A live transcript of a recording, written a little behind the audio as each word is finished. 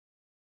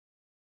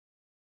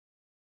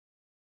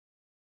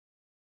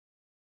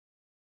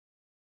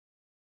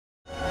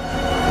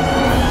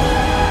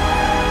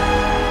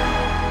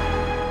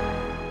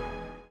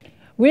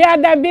We are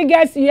the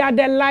biggest, we are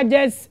the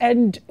largest,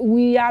 and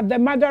we are the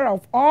mother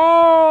of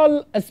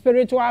all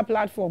spiritual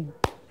platform.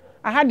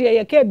 I had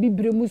a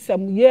bibrimu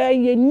some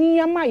ye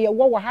near my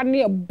wa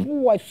ne a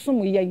boy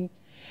some ye.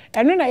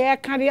 And when I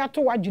carry out to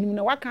watch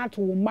you, I can't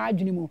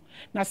imagine more.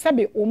 Na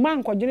sabi o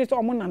man congenito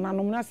or mona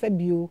na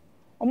sabio.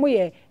 Omo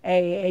ye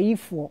a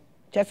ifo.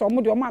 Just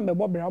omo de man be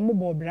bobra, omo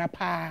bobra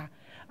pa.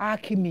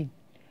 Alchemy,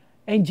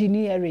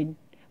 engineering,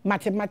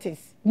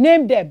 mathematics.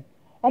 Name them.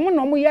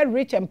 Omo ye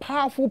rich and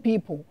powerful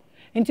people.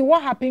 Until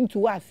what happened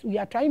to us, we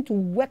are trying to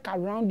work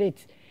around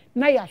it.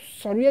 Na ya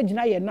sorry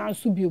na ya na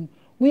subium.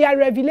 We are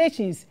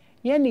revelations.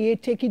 Ye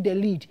taking the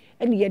lead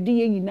and ye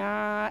di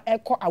na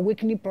echo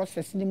awakening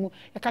process ni mu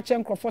e ka che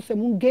nkrofo se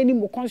mu gaining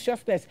more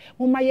consciousness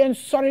mu ma ye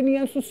sorry ni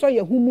enso so ye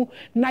humu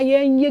na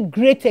ye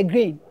great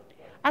again.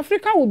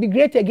 Africa will be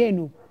great again.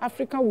 No,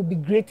 Africa will be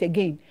great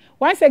again.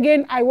 Once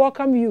again, I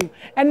welcome you,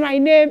 and my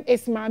name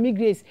is Maame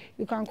Grace.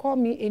 You can call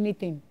me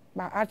anything,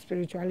 but add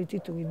spirituality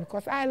to it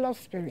because I love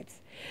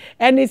spirits,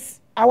 and it's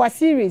our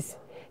series.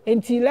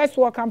 Until let's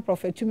welcome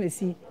Prophet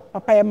TWUMASI.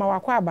 Papa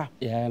Yamawakwaba.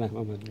 Yeah,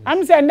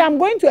 I'm saying I'm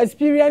going to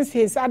experience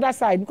his other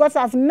side because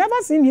I've never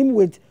seen him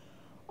with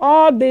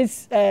all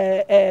these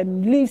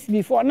leaves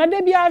before. Now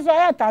they be as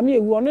I tell me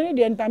we only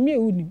the entire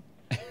uni.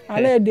 I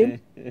let them,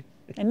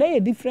 and they a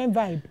different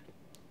vibe.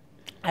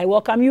 I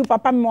welcome you,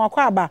 Papa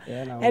Yamawakwaba.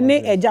 And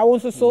they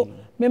a so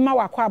Mema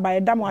Wakwaba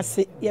a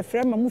damwase. Your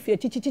friend Mamufia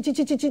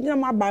chichi na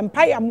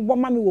mabampai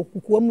amuboma mi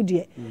wokukuwa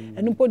mudie.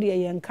 And upodi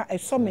yenka a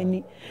so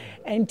many.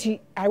 And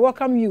I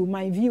welcome you,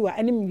 my viewer,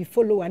 enemy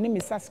follower, enemy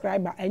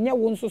subscriber, and ya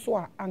won so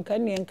anka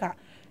nka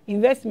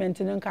investment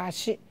nka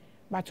she,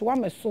 but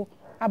one so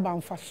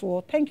about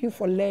faso. Thank you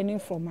for learning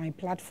from my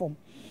platform.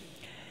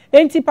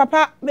 Enti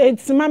papa,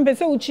 it's mambe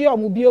se uchi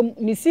omubio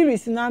mi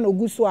series na no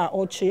guso a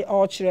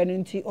ochire no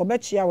nti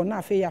obechia wo na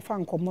afa ya fa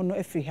nkomo no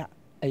afri ha.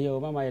 Ayo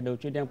mama ya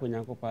dauchi dempo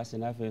nyankopa ase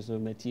na afa so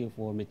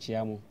metiefo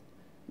mechia mo.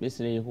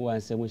 Mesre hu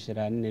ansemu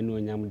hira ne no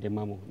nyam de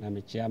mamo na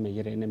mechia me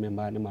yere ne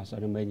memba ne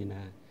masore ma nyina.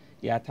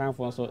 Ya time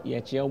for so ye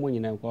chia omo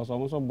nyina because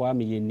omo so boa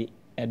me yeni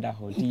eda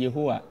ho nti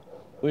yehowa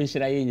o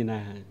nhira ye nyina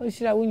ha o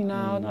nhira wo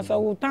nyina na so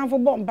wo time for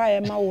bomba ye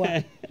ma wo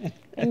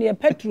ene ye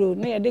petrol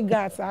na ye de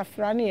gas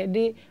afra na ye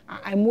de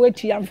amu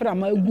ati amfra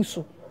ma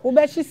aguso wo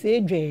be hye se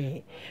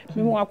edwe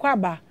me mo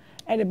akwaba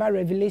e de ba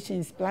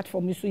revelations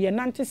platform so ye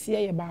nante se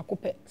ye ba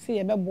akopɛ se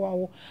ye be boa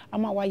wo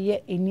ama wa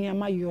ye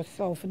eniama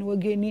yourself na we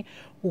gani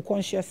wo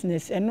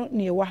consciousness eno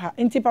na ye wa ha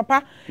nti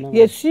papa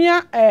ye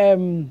sua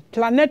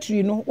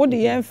planetary no wo de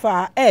ye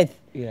fa earth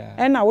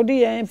and I would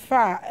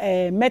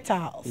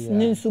metals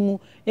ninsumu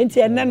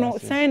enti ene no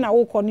sign na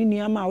wo kɔ ni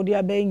niama wo de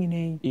aban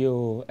nyina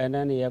yo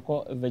ene na ye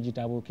kɔ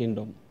vegetable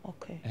kingdom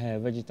okay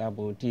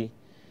vegetable tea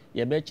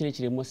ye be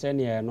chirichiri mo se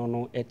ne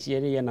no etie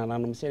ne ye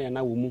nananom se ne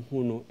na wo mu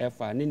hu no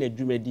efa ne na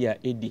dwumadi a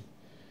edi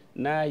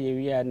na ye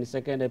wi a ne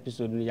second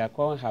episode ni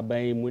yakɔ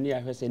haban mu ni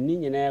ya hwese ni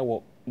nyina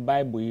wo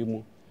bible yi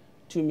mu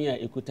tumi a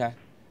ekuta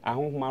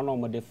ahohoma no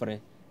mo de frɛ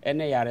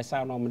ene yare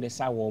sa no mo de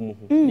sa wo mo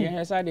ho ne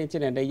hwesa de nti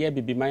ne de ye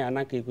bibi man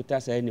anaka ekuta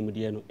sa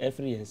animde no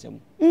every yensem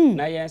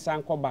na ye nsa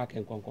nkɔ back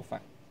nkonkofa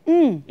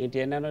enti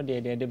ene no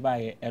de ba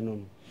ye eno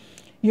no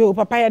yo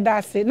papa ya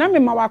dase na me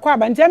ma wakɔ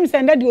aba nti am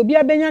send that obi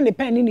abenya ne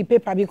pen ni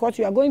paper because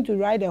you are going to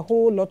write a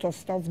whole lot of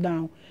stuff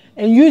down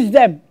and use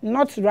them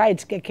not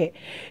write keke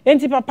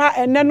enti papa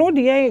ene no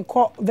de ye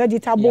kɔ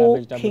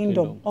vegetable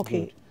kingdom okay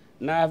good.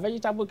 Na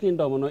vegetable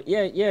kingdom no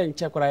ye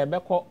nchekwara ye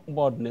bekɔ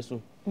board ne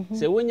so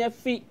se wonya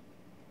fi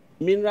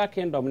mineral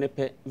kingdom ne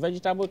pe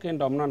vegetable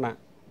kingdom no na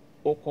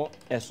okɔ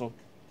eso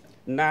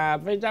na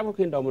vegetable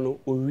kingdom no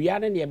owia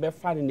ne ye be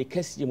fa ne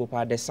kasie mu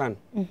pa the sun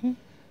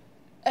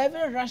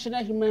every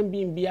rational human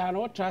being bia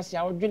no trust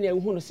ya odwene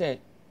ehunu say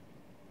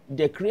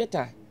the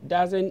creator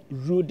doesn't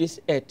rule this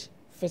earth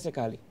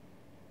physically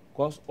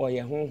because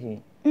oye honhom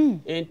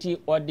enti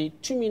odi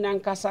tumi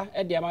nankasa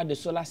e de ama the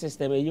solar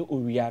system ye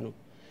owia no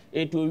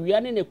enti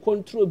owia ne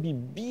control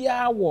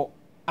bia wo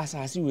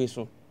asase we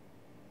so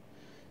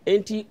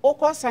enti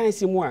okọ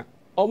science mu a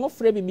omo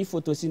frɛ bibi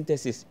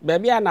photosynthesis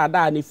baby na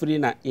da ne free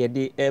na ye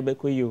de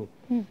ebeko yo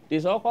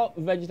this okọ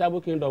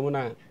vegetable kingdom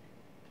na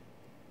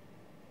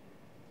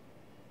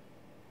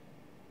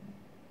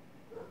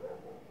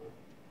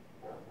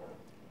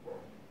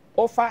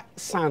offer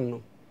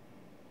sun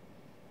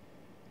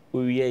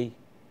owie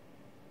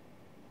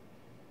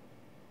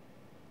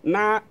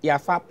na ya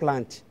fa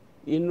plant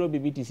ino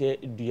bibi ti se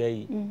dua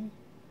yi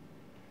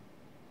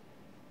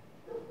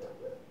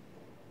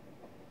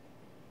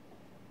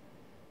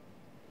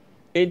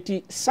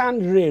eti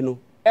sun rain no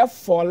e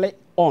fall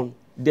on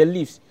the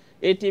leaves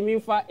eti mi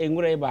fa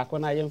enwure ba ko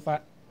na ye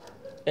mfa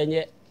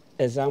enye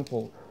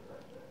example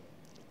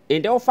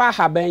ende o fa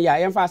haban ya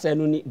ye mfa se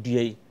no ni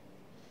dua yi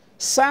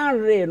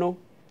sun rain no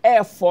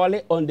e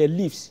fall on the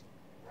leaves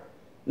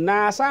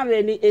na sun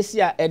rain ni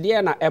esia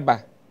ede na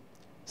eba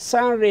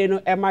sun rain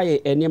no e ma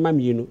ye enema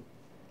mienu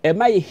e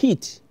ma ye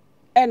heat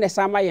e ne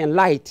sa ma ye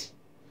light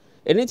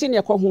anything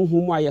ye ko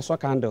hunhum a ye so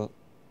candle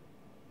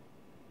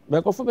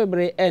bekofo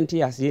bebre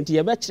enti ase enti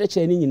ye be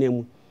kyereke ni nyina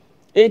mu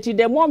enti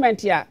the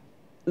moment ya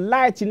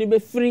light ni be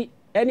free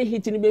any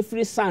heat in be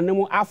free sun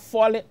no are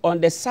falling on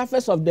the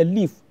surface of the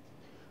leaf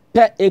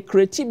per a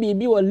creative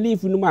baby or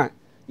leaf no ma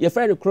your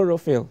friend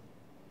chlorophyll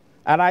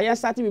and I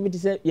started baby to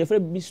say your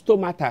friend be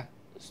stomata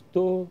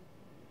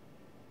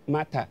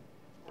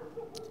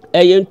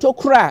a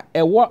yentokura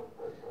a what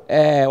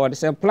the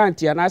same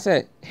plant and I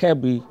say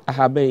herby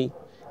ahaben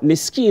ne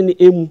skin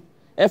emu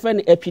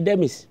FN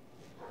epidemis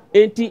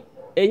enti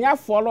enya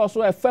follow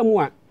so a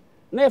famua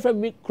na your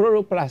friend be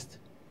chloroplast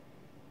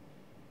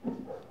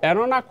and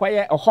on a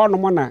quiet a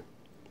hormone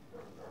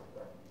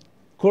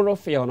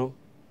chlorophyll no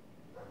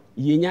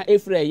yenya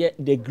efre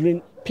the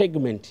green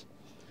pigment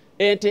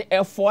enti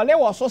e fole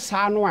wo so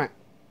saa no a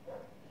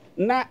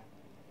na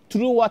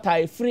through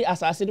water free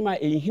assassin ma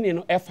ehine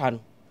no efa no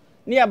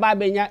ne ya ba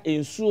benya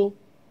ensuo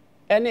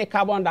ene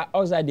carbon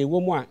dioxide de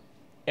wo mu a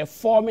e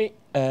form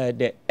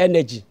the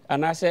energy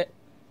and I say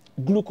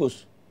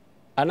glucose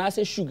and I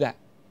say sugar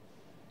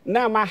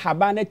na ma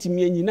haba na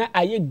timi nyina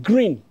aye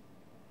green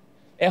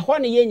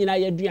ehɔ ne ye nyina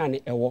ye duane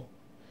ɛwɔ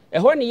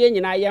ehɔ ne ye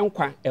nyina ye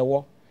nkwa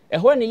ɛwɔ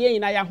ehɔ ne ye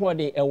nyina ya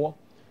hode ɛwɔ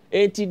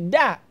enti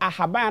da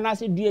ahaban na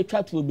se dua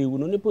atwa to bewu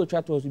no ne po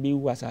atwa to so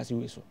bewu asase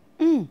we so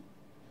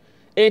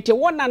enti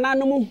wona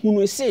nanom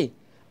hunu se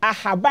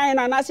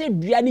ahaban na se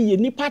dua ne ye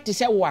nipa te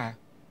se wa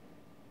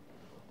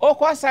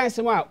okwa science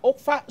ma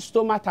okfa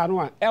stomata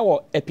no a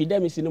ɛwɔ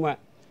epidermis no ma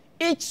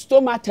each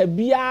stomata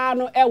bia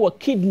no ɛwɔ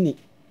kidney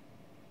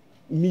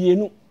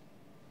mienu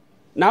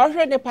na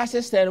ohwe ne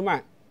pastor ma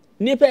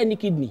nipa ni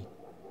kidney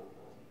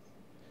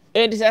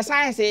it is a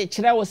science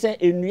kire wo se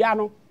enua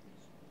no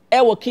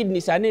ewo kidney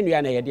sa na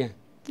enua na yede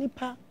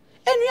nipa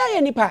enua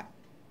ye nipa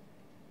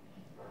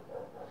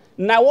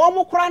na wo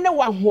mo kra ne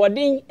wa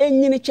hoden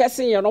enyini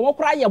kyese ye no wo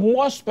kra ye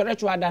more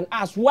spiritual than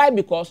us. Why?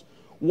 Because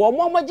wo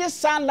mo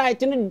just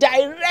sunlight in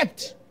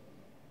direct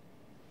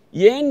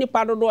ye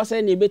nipa do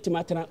se na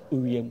ebetima tena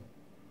owiem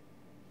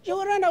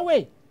you run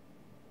away.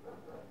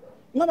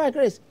 Maame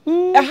Grace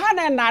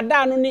ha na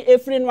da no ni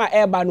efri no a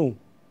eba no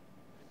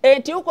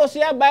enti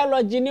ukosia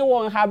biology ni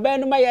won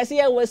haban ma yesi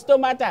e we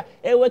stomata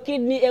e we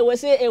kidney e we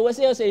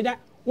say na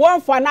won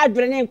fa na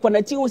adwene ne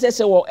nkonati hu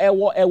sese wo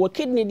e we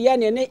kidney dia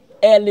ne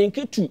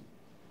link to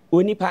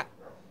onipa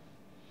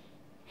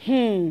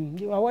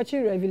you are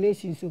watching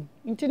Revelation so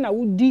nti na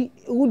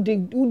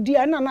udi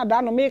ana da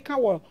no make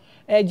wo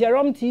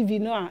Jerome TV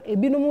no a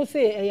ebinom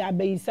say e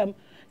abayisam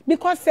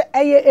because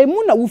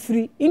emu na wo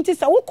free nti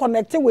sa wo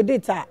connect with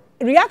it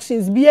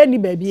reactions be any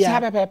baby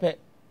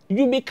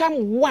you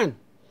become one.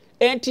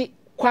 Enti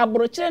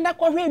kwabrochire na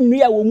kwahwe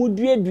nnua wo mu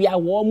duadua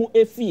wo mu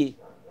efie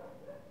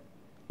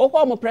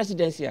okwa mo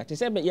presidency ate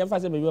se ye mfa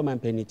se be wo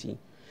manpanity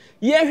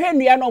ye hwe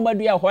nnua na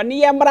omadua ho ne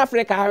ye mra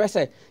Africa ha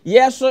se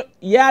yeso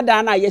ye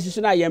da na yesusu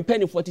na ye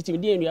mpani 40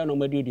 de nnua na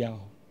omadua ho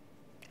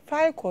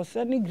fire cause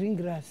any green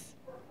grass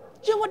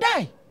you will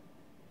die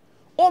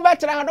o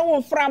betra ha no wo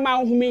mfra ma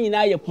ahome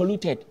nyina ye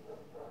polluted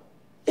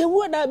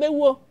ewu na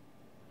bewo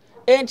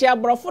enti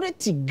abrofo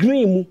ti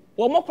green mu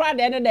wo mo kra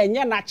de ne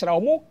nya natural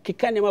wo mo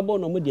keka ne mabo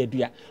no mo de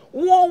adua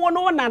wo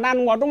no nana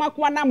no odoma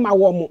kwa na ma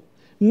wo mo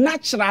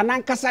natural na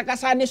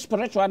nkasa ne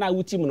spiritual na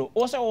wutim no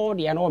wo se wo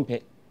de na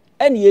ompe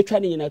eni yetwa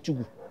ne nyina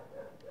tugu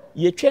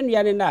yetwa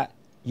nua ne na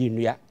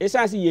yenua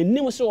esanse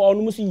yenim se wo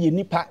no mo so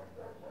yenipa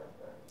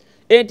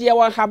enti ye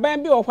wo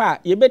haban bi wo kwa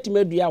ye betima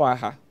adua wa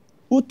ha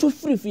utu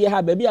frifie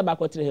ha ba bi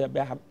abakotre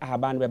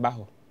haban be ba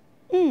ho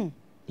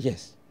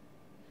yes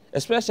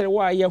especially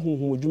why ye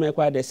huhu dwuma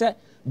kwa de se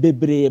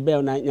bebre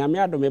be na nyame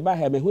adome ba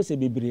ha me hu se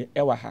bebre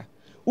e wa ha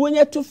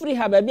wonye to free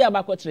ha ba bi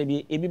abakotre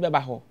bi ebi be ba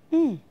ho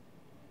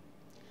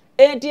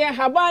enti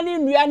habani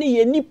nua ne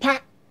ye nipa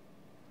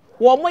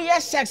wo mo ye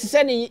sex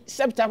se ne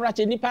september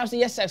che nipa so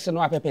ye sex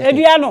no apepe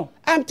edua no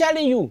I'm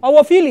telling you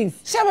our feelings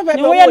se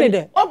pepe wo ye ne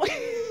de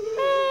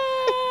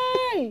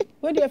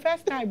we the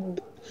first time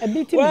a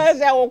bit well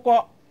say wo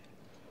ko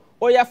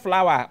oya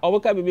flower or we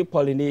ka be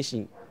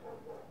pollination.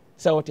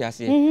 So what you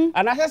say?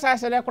 And as I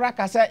said, I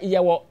kasa ye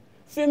wo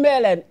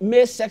female and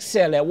male sex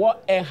cell wo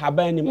en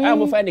habanim. I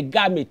am find the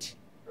gamete.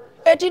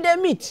 Eti the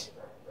meat.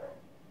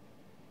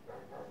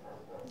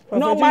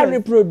 Normal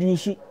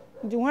reproduce.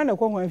 The one that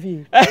come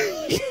feel.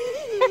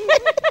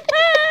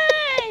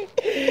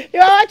 You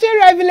are watching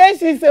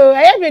Revelation, so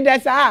I agree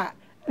that sir.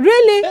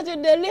 Really?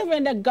 They live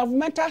in the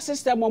governmental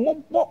system.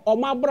 Or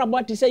my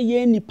brother to say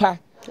ye nipa.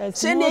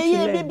 Say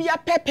ye baby a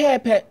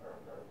pepe.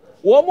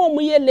 Womo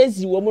mu ye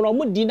lazy womo no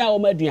mu dina wo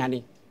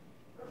maduane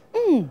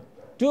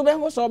tu be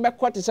ho so be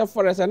kwate se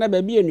forest na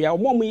ba bi enua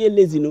womo mu ye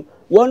lazy no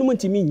wonu mu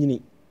ntimi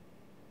nyini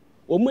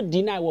wo mu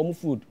dina wo mu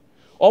food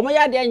o mo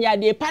ya de nya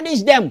de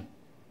punish them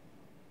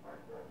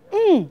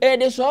e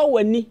de so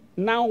wani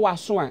na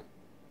waso a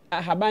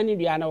ahabani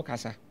dua na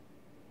okasa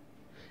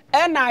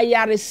e na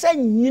yare se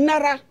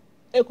nyinara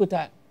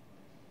ekuta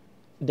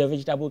the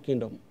vegetable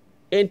kingdom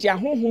enti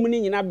ahohom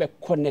ni nyina be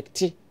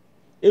connect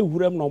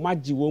ewuram na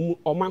omagi wo mu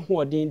omaho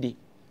odin de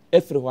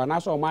efiri ho na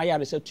so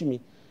omayare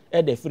satumi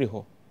e de firi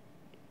ho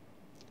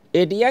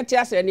e de yenti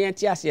ase ne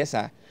yenti ase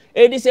sa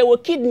e di se wo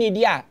kidney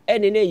dia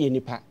ene na ye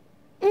nipa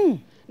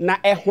na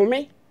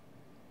ehome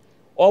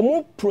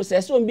omo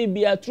process on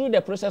bibia through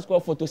the process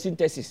called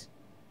photosynthesis.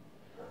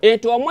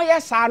 Eto omo ya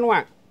sa no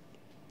a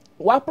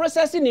wa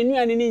process ni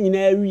nuane ni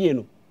nyina awie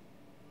no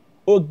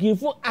o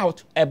give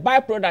out a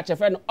byproduct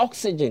of an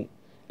oxygen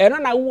eno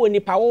na wo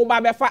nipa wo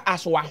ba befa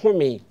aso wa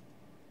home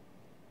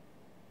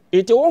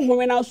ete wo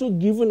home na so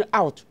given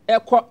out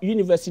echo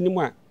university ni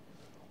mu a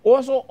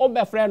also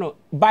obefre no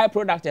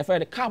byproduct of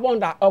an carbon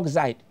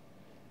dioxide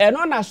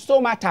eno na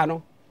stomata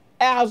no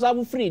e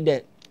absorb free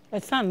there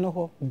san no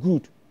ho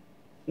good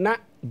na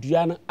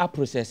dua no a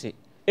process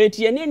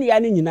eti ene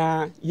nuane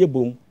nyina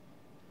yebom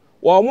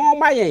wo mo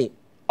mayen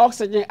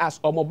oxygen as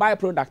omo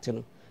byproduct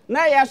no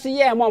na yes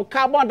ye mom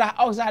carbon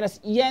dioxide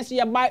yes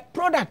ye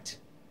byproduct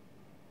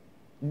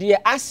the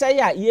assay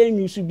ya ye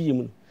nwisu bi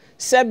mu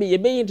sebe ye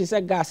be to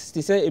say gas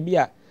to say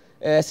ebia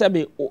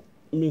sebe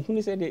me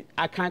hunu say de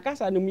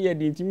akankasa no mu ye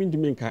de ntimi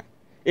ndiminka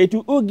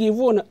etu o give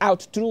on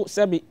out through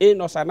sebe e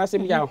no sa na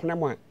sebe ya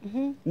honam a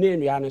na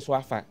enua no so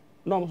afa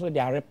no mo so de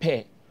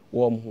repair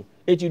wo mo ho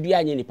etu dua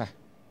anye nipa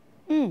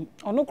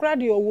ono kra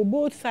de o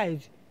both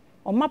sides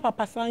o ma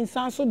papa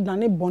san so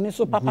dane bone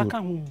so papa ka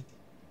ho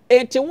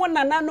eti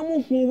wona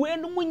nanom hu we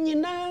no mu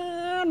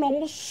nyina no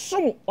mo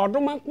som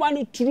odoma kwa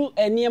no turu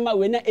eniema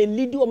we na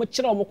elidi o mo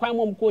kire o mo kwan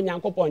mo ko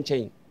nyankopon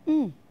nchen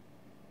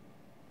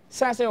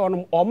sa se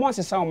onom o mo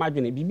sesa o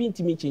madwene bibi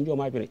ntimi change o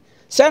madwene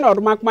se na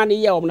odoma kwa no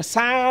ye o mo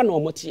sa na o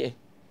mo tie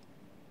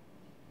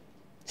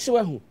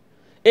siwa hu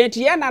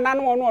eti ye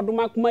nanom no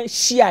odoma kwa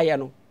hia ye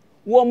no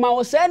wo ma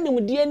o sa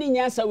nim die ni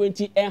nyansa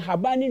wenti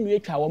enhaba ni nu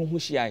atwa wo mo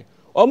hia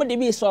o mo de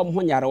bi so o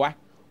mo nyarewa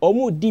o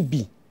mo di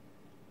bi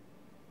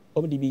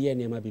o de bi ye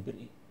nema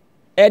bibiri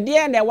e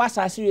de na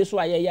wasase we so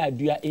aye ya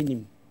adua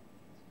enim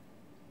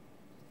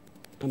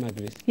Maame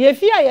Grace ye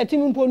fi a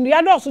yetimi mpondu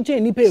ya do so che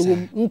nipa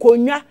ewom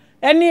nkonwa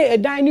ene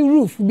edan ni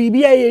roof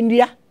bibia ye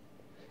ndua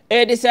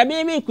e de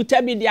sabe mi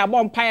kuta bi de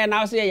abon pae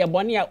na so ye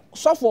bone a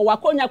sofo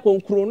wakonya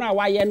konkuro no a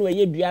waye no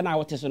ye dua na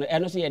wote so no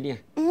eno so ye de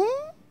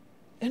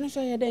eno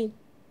so ye den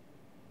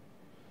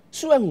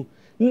so ahu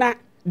na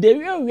de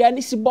wi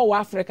ni si bo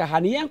Africa ha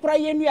ne yenkora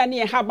ye nua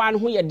ne haba no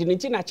ho ye de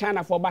nti na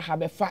China for ba ha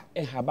be fa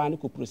haba no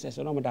ko process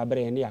no mo da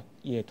bere ne ya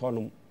ye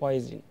tonom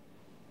poison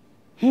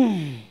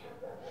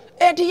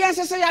e di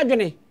yense se ya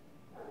dwene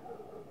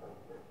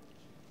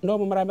no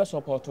mo mara be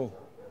support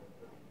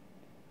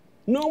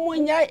no mo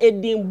nya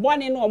edin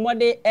bone no mo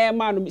de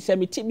ma no se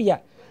meti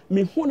bia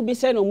me hunu bi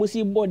se no mo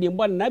si body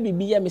bone na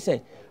bibi ye me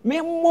se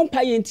me mo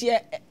mpa ye nti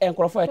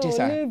enkrofo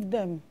etisa leave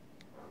them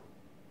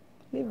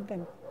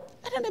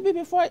I don't know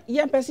before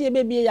young person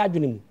baby ya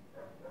adwene mu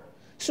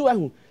so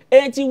ahu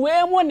enti we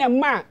mu ne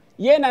ma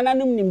ye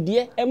nananum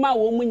nimde e ma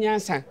wo mu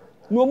nyansa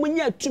no mu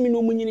nya tumi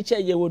no mu nyini che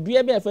ye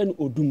wodua be fa no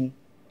odum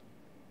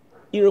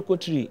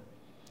E03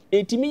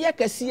 enti mi ya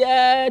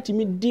kasia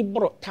timi di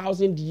bro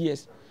 1000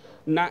 years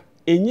na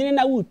enyini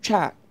na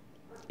wutwa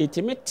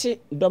enti meti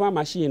doma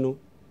machine no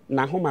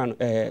na homa no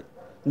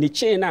ni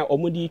chain na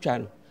omudi twa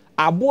no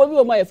abo bi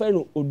o ma ye fa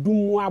no odum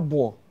mu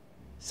abo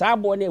sa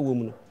abo na ewo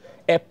mu no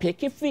e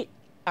pekefi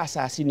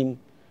asasi nim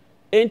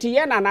enti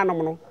ye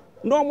nananom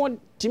no mo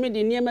timi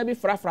de niema bi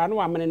frafra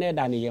no amene na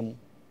da ne yam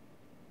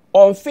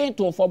onfe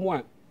to fom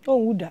a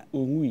onwuda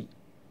onwi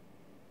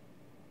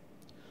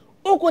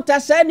okuta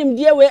sanim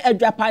die we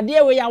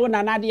adwapade we ya wo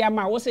nanade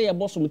ama wo se ye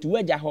bosom ti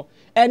wagya ho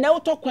ene wo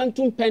to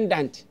quantum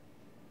pendant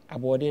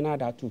abode na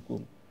da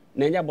tukom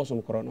na nya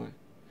bosom kro no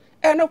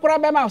a ene kro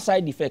be ma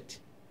side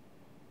effect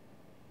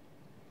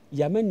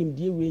ya manim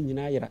die we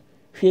nyina yera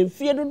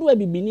hwemfie dodo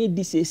abibini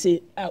di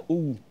sese a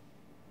owu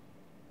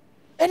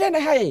ede na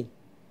haye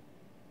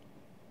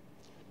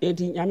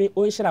enti nyame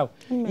onhyiraw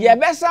ye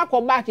besa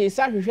ko back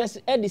isa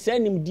hwehwe edi sa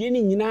nim die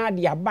ni nyina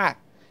de aba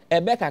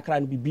ebe kakra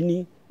no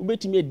bibini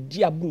ubetimi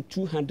edi abru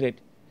 200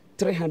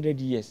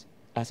 300 years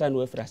asa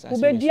no afra asa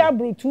ubedi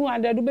abru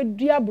 200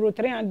 ubedi abru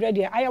 300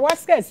 years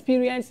ayahuasca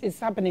experience is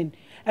happening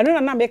eno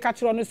na me ka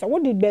kiro no so wo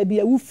di baabi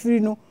a wo free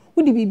no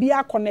wo di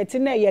bibia connect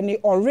na ye ni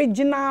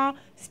original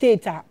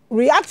state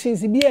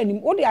reactions bi anim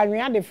wo di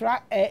anwea de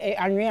fra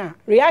anwea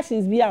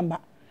reactions bi amba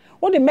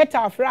wo di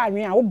metal fra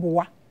anwea wo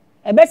boa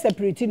ebe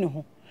separate no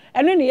ho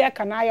eno ne ye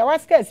kana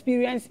ayahuasca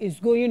experience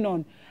is going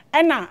on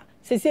ena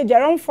sese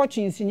Jerome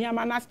Fortunes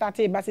nyama na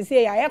started ba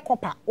sese ya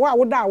copper wa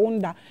woda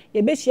wonda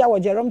ye be share wo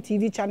Jerome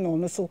TV channel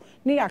no so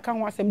ne ya kan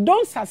wasem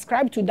don't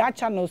subscribe to that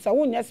channel so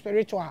won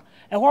spiritual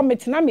e ho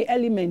metena me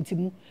element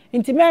mu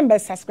nti member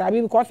subscribe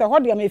because e ho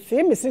de me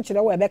famous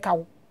kire wo e be ka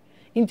wo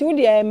nti wo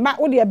de ma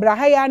wo de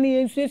brahaya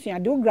ne ensuesua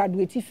de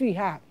graduate free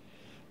ha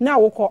na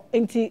wo ko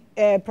nti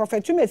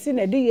prophet TWUMASI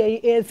na de ye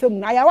efem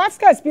na ya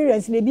waska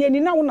experience ne bi ani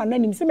na wo na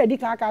nanim se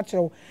medical ka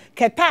kire wo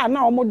keta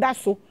na o mo da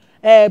so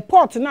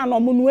port na no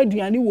mu no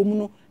aduane wo mu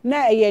no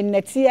na eye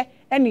nnete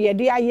ene ye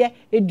de aye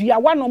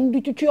eduawa no mu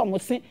ditutwi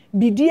omose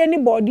bidie ni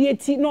body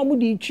eti na mu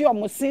di twi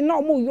omose na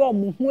mu yo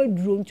mu hu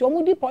aduro nti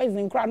omu di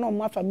poison kra na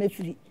omu afa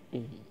mafiri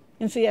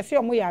nso ye se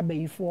omu ya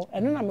abayifo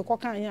eno na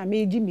mekoka anya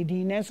meji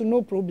midin na nso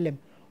no problem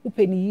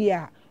upeni yi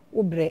a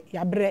obre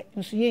ya bre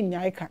nso ye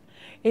nyai ka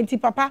enti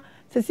papa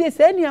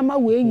se niama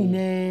we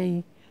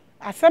nyinaa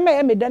asema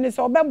ye medane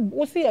se obe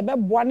wo se ye be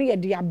boa ne ye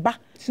de aba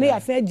na ya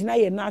san agina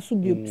ye na so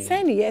biom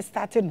sen ne ye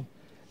start no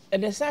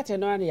and the start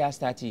no and ya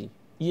start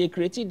ye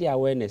create the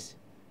awareness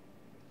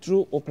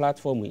through a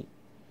platform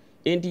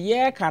and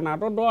ye kana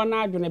dodo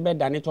na adwene be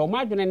dane to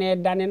ma adwene na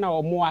dane na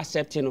o mo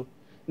accept no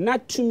na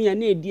tumi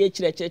na edi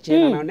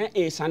ekirecheche na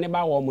esane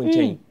ba wo mo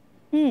nchen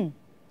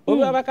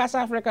obi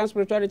abakasa African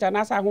spirituality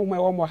na sa ho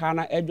mo wo ha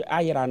na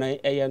ayira na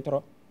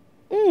eyentro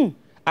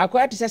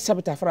akwa te se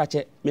sabita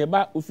frache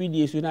meba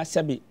ofidi esu na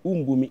sabi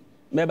umbumi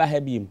meba ha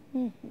biem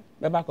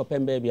meba ko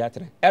pembe bi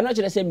atre eno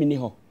kire se mini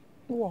ho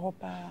wo ho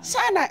pa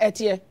sana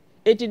etie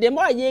eti de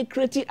mo ye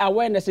create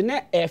awareness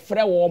na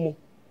efre wo mo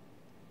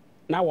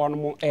na won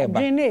mo eba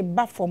adwene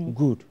ba fom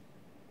good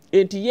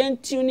enti yen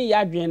tune ya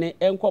adwene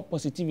enko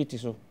positivity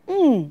so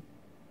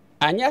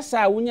anya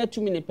sa wunya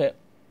tumi ne pe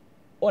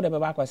o de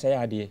beba akwase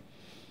ya de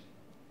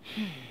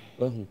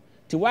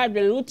ti wa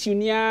adwene no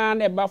tunia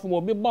na eba fom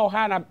obi bo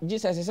ha na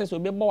Jesus says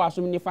obi bo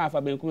wasom ni fa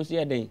afa benkuru so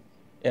ye den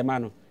e ma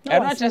no e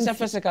no kire se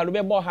physical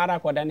obi bo ha ra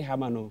koda ni ha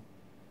ma no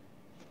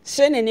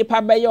se ne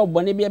nipa be ye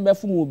obone bi ebe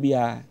fom obi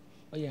a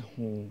o ye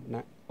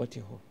na oti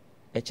ho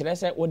e kire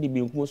se wo de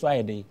benkuru so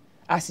aye den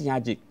asinya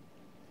age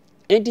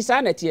enti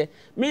sa na tie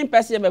me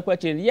pese be kwa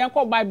kire ye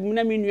ko Bible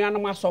na me nua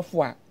no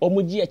asofo a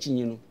omugi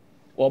akinyi no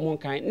wo mo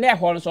kan na e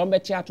ho no so be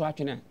ti ato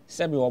atwene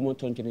se be wo mo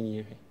to ntwene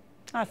nyi hwe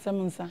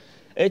asem nsa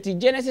eti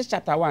Genesis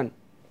chapter 1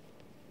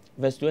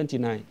 verse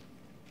 29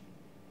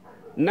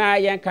 na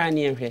yen kan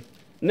ne hwe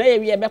na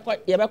ye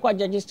be ko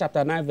Judges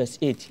chapter 9 verse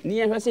 8 ne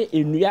yen hwe say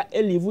enua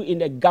live in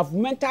the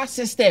governmental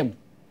system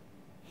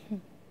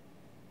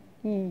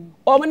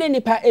omne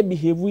nipa e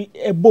behave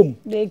e bom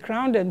they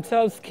crown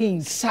themselves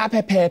kings sa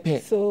pepepe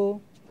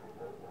so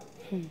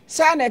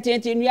sa na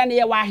tenti enua ne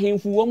ye wa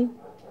ahemfu wom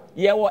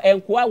ye wo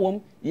enkoa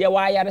wom ye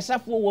wa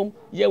ayaresafo wom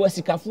ye wa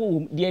sikafo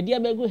wom de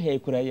begu he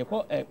kura ye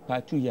ko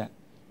part 2 ya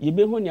ye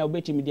be ho ne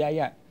obetimi de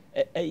aya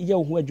ye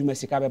ho adwuma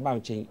sika be ba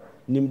nchen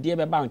nimde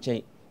be ba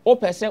nchen o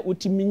pese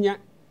utiminya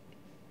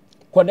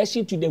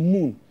connection to the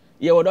moon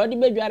ye wo do de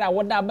bedwara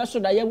woda beso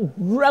da ye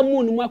wura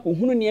moon mu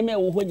akohunu ne me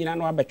wo ho nyina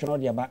no abetwono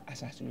de ba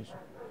asase no so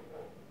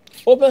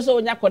o pese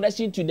onya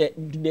connection to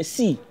the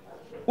sea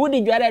wo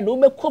de dwara do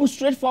be come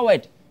straight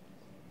forward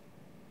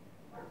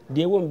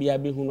de won bia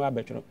be hunu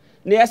abetwono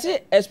na yesi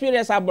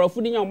experience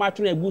abrofu ni nya o ma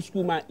twen egu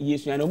school ma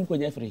yesu na mu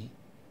konya free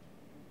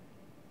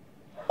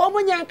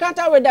omunya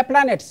encounter with the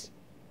planets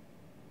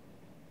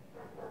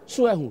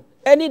so ehu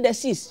any the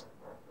seas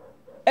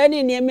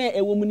any nieme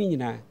ewo mu ni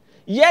nyina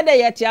ye de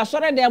ye ti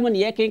asore dem ne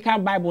ye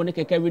kenkan Bible ne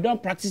keke we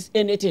don't practice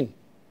anything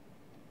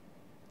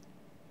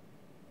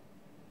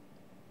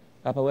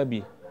papa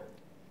wabi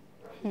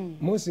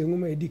Mose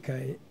nguma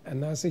edikan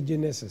anase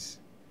Genesis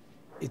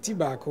eti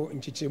baako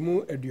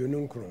nchichemu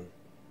aduonu nkron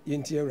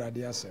yenti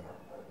Awurade asem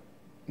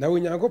na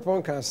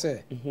Onyankopɔn ka sɛ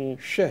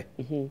hwɛ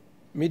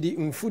medi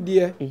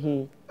mfudie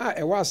a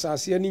ɛwɔ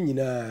asase ani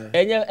nyinaa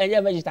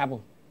enye vegetable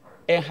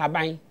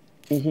haban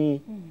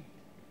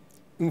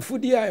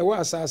mfudie a ɛwɔ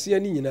asase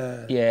ani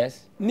nyinaa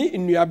yes ni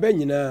nnuaba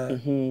nyinaa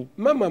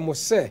mama mo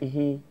sɛ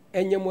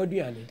enye mo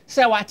aduane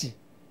sɛ wati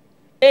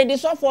edi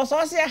sofo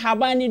so se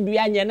haban ni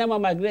dua nye na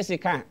Maame Grace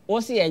kan o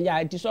se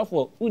enya edi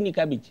sofo uni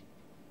cabbage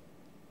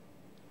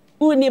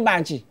uni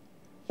banchi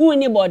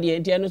uni body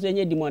enti eno so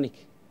enye demonic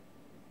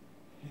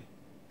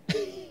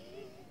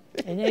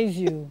enye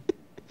easy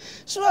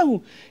so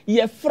ahu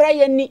ye fra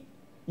ya ni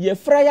ye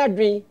fra ya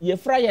dwen ye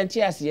fra ya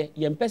nti ase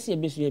ye mpese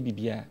ebesu ya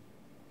bibia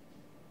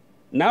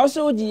na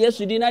so oji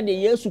Yesu di na de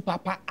Yesu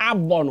papa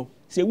abọ no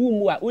se wu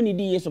mu a oni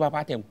di Yesu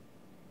papa tem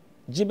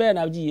jibe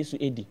na oji Yesu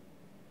edi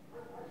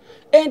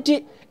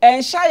enti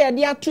ensha ya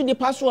de atu di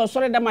paso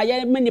sore da ma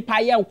ye mani pa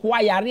ye nko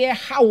ayare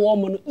ha wo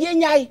mo no ye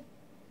nyai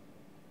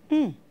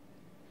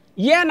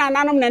ye na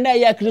nanom na na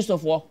ye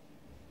Kristofo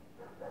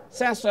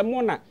sense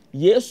mo na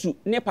Yesu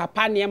ne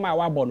papa ne ma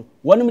wabọ no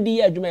wonum di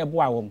ye adwuma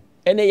ebo awom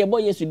ene ye bo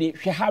Yesu di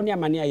hwe ha ne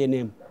amane aye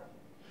nem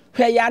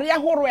hwe yare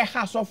ahoro e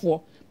ha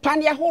sofo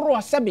pane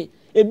ahoro sebe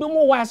ebi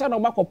mu wa asa no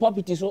makọ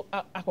property so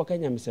akọka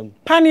nyamsem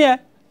pane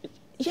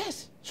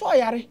yes so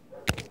yare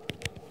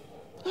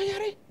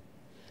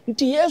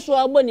nti Yesu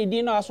agbo ni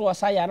di na aso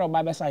osa yare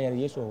oba be sa yare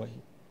Yesu owa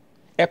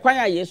ekwan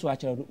ya Yesu a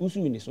kire no usu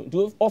ni so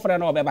nti ofre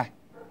na obeba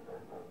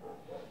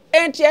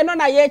enti eno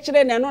na ye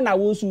kire na eno na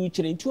wo usu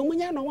kire nti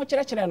omunya na wo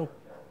kire no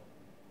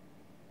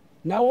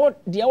na wo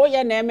de wo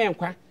ye na eme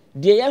nkwa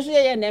de Yesu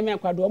ye na eme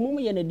nkwa do omumu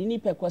ye na di ni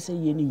pe kwase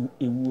ye ni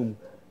ewuom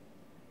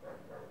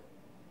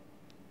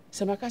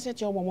semakase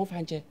ti omo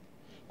fanche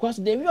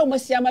cause de wi o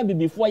masiama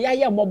bibifo ya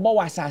ye mobo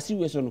wa asase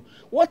we so no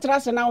wo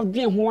trase na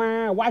odwen ho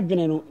a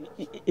wadwene no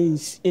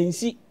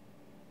ensi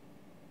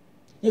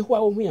yehu a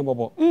wo hu ye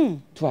mobo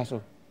to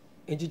aso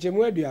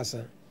nchichemu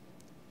aduasa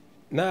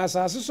na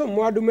asase so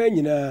moadoma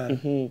nyinaa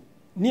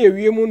ni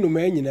ewiemu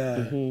nnoma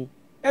nyinaa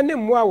ene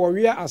mmoa wo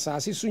wia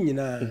asase so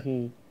nyinaa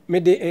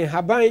mede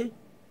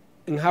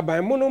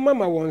nhaban mu no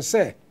mama won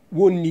se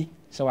wonni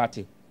se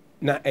wate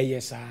na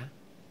eyesa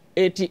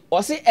eti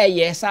osi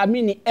eyesa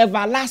mini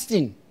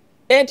everlasting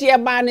eti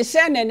eba ne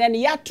se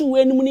nene ya tu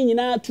enum ni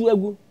nyina tu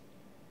agu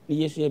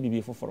ni yesu ya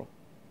bibi foforo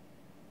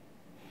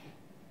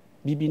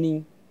bibi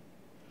ni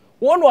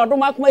won wo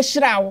dom akoma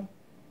hyirawo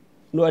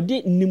na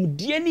odi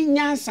nimdie ni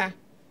nyansa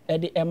e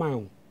de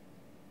emawo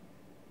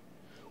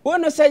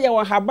won say ye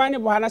wo habane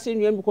bo hana se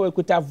nwem ko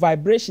ekuta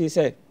vibration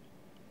say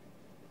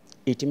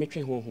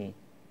etimetwe honhom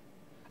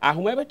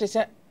ahoma bete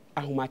se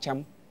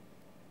ahomacham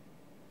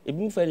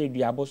ebi mfa ne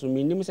duabo so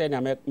minim say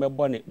na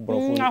mebo ne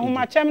brofo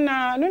ahomacham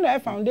na no no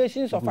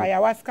foundations of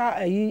ayahuasca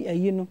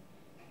ayi no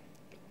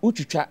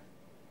utwitwa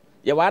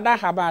ye wada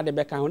haba de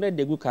beka ho na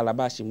degu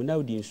calabash mu na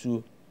odi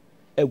nsuo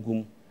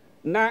agum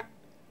na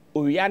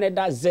owia ne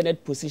da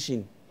zenith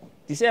position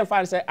ti say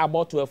fan say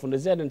about 12 no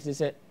zenith ti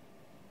say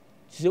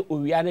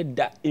owia ne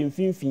da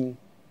emfinfin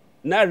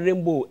na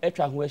rainbow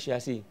etwa ho ahia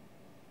sei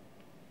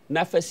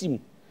na fasim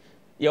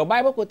your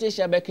bible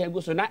quotation beka go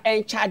so na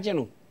en charge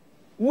no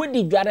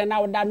wodi dware na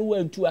woda no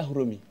wantu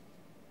ahoromi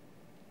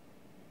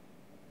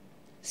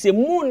se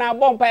moon na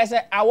bompa say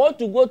I want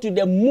to go to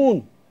the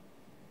moon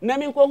na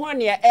mi ko ho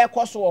ne e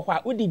koso wo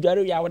kwa wodi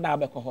dware ya woda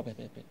abeko ho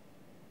pepepe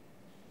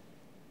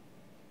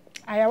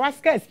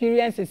ayahuasca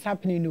experience is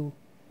happening no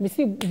me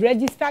see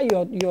register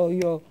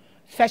your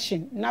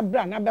session na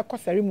bra na beko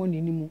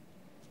ceremony ni mu.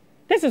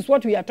 This is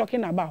what we are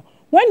talking about.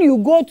 When you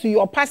go to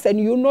your past and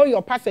you know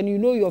your past and you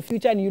know your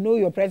future and you know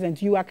your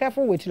present, you are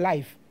careful with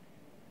life.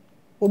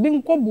 Obi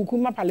nko buku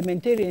ma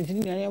parliamentarians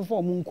ni na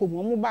form nko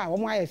mo ba o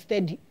mo are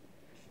steady.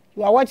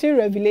 You are watching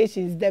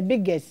Revelations, the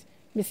biggest.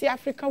 Me see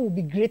Africa will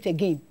be great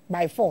again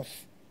by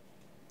force.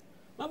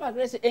 Maame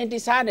Grace enti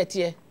sa na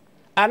tie.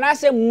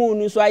 Anase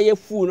moon so aye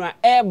fu no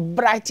e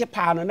bright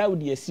pa no na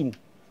wodi asim.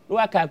 No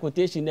aka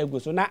quotation na go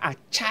so na a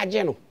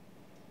charge no.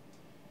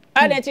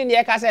 Anything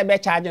the ka say be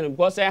charge no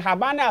because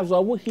habana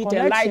absorb heat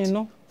and light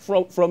no?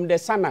 from the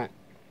sun.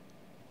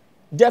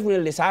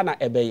 Definitely sana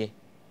ebeye.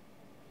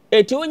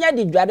 Eti onya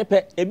di dwade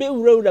pe ebe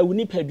wurawura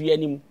wuni padua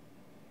nim.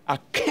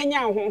 Akanya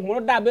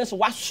honhon da be so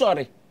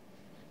wasore.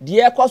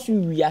 De ekoso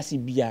wiase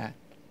bia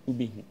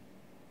ubehu.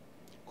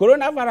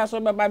 Coronavirus so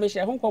be ba be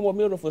share honkom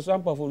me rofo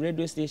sample for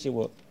radio station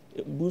wo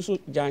Busu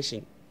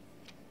Junction.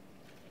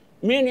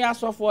 Me nua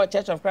sofo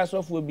Church of Christ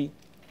sofo bi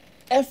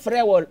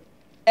efre wo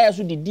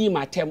esu di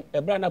matem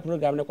e brana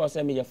program ne ko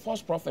se me ye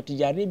false prophet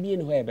yare bi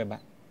ne ho e beba.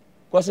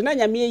 Cause na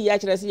nyame yi a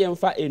kire se ye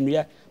mfa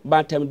enua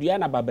bantam dua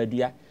na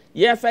babadua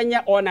ye fa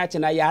nya ona che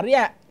na yare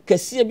a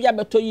kase bi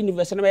abeto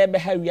university na be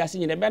ha wiase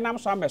nyine be nam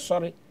so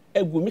amesore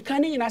agu mi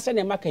kan nyina se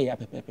ne maka ya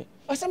pepepe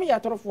o se me ya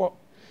torofo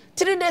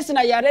 3 days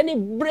na yare ni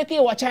break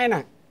wa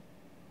China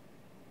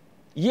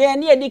ye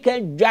ni edi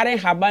kan dware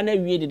haba na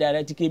wie di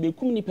direct ke be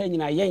kum ni pa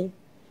nyina yen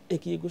e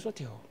ke go so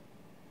te ho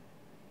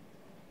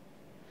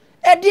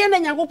e die na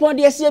Nyankopon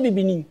de asia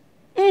bibini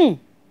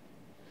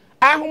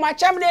ahoma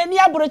cham na ni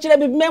abrochire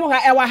bibimem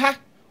ha ewa ha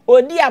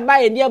odi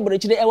aba edi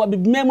abrochire ewa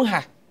bibimem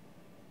ha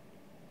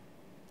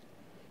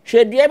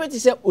hwedua beti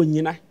se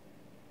onyina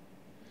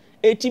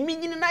etimi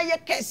nyina na ye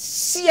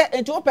kese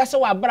enti wo pese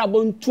wa bra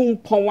bo ntum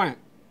pon a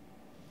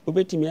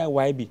obetimi ya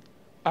YB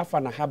afa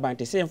na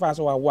habante se mfa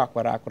so wa wo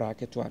akwara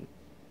keto an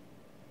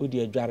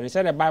odi adware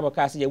se na bible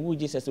ka se ye wu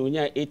Jesus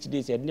onya 8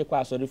 days e de kwa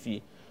asore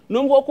fie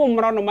no mbo ko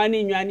mmro no ma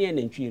na nwane e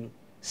na ntwi no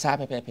sa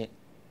pepepe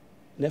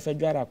na fa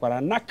dware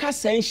akwara na ka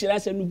san hira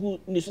se nugu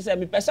ni so se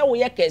me pese wo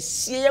ye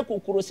kese ye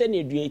kokoro se na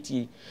edua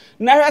eti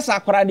na hwa sa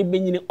akwara de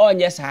benyini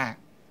onye sa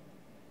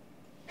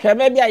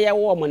hwebe bia ye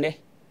wo mo ne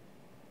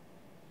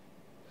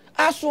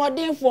aso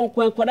odin fo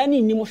nkwankwara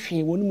ni nim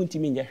hwe wonu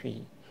mutimi nya hwe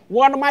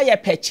wonu ma ye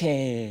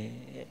peche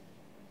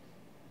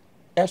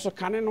eso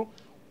kane no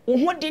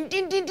wo din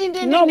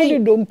no mu de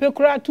dompe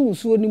kura tu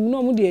so nim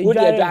no mu de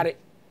edware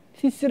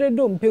sisire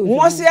dompe o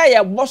mo se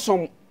ye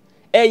bosom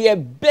eye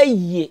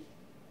beye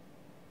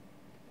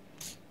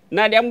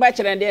na de mba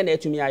kire de na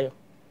atumi ayo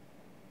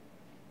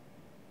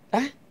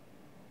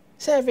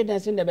say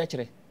evidence in the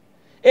bechere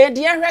e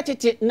de ahwe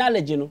tete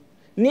knowledge no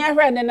ni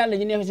ahwe ne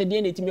knowledge ne se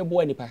de na atumi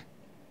bo nipa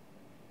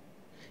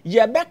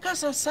ye beka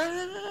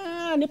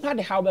sasa nipa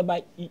de how be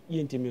ba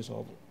ye ntimi so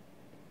obo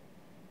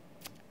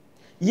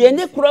ye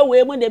ne kura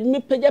we mu de mi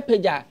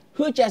peja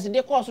futures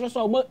de course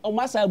so o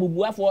masa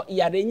abubuafo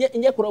yare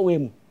nye kura we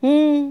mu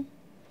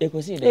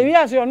ekosi de ewi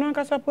ase ono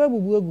nkasa po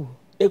abubu egu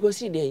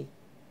ekosi de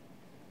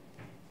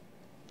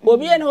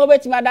obi ene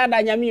obetima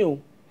dada nyame o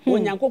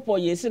onyankopɔ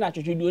yesi na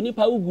twetwedi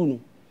onipa ugu no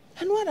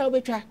eno ara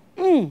obetwa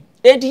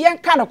edi yen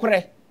ka no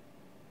kore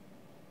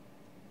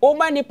o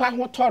ma nipa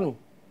ho to no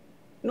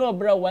na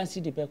obra wan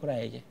city pe kora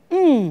yeje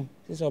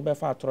sisi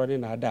obefa atoro ne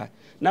na ada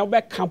na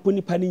obe camp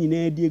nipa ni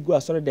nyina di egu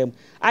asore dem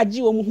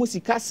agi wo mu hu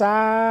sika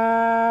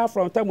saa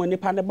from time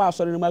nipa ne ba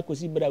asore no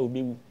makosi bra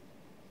obewu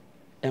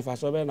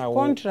emfaso be na wo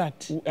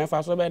contract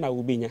emfaso be na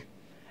wo benya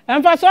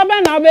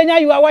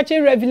you are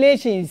watching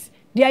Revelations.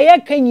 The aye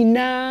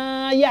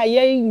kenyina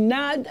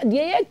na the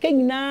aye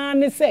kenyina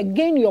ne say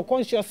gain your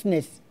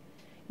consciousness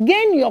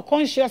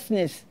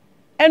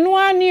eno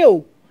ani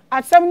o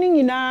asem ni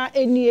nyina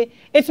enie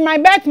it's my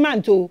birth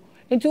month o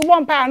into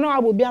one pa no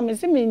abobia me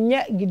se me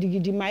nye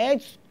gidigidi my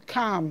head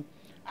calm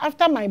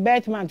after my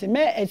birth month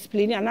me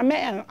explain and me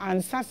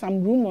answer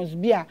some rumors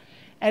bia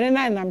And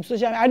then I'm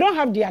social. I don't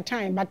have their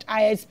time, but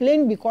I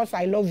explain because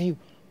I love you,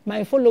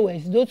 my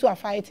followers, those who are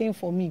fighting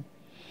for me.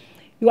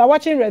 You are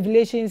watching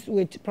Revelations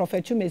with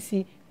Prophet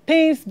TWUMASI,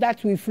 things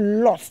that we've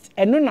lost.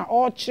 And no,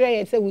 all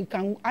try say we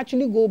can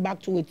actually go back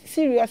to it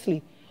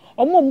seriously.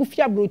 Omo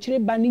mufia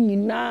brochire bani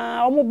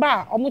nyina, omo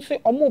ba, omo say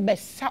omo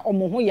besa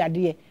omo ho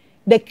yade.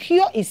 The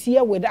cure is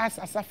here with us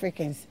as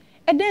Africans.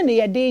 And then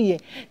the day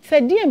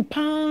say di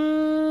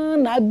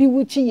pan na bi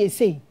wuchi ye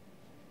say.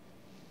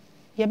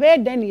 You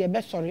better then you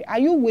better sorry. Are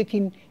you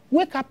waking?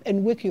 Wake up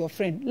and wake your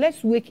friend.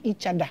 Let's wake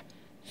each other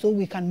so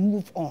we can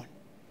move on.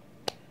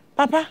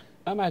 Papa.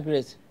 Maame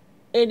Grace.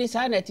 This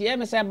is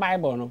the say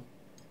Bible no.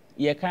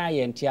 Ye kan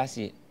ye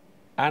ntiase.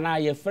 Ana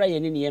ye fra ye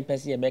ni ye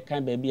pese ye be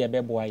kan ba bi ye be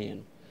boa ye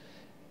no.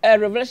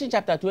 Revelation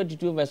chapter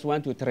 22 verse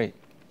 1 to 3.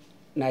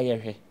 Na ye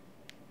hwe.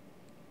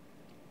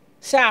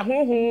 Sa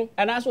honhom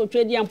ana so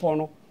twedi ampo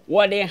no.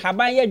 Wo de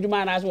haban ye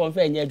adwuma ana so won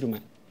fa nya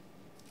adwuma.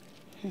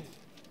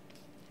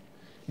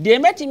 De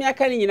metimi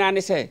aka ni nyina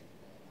ne se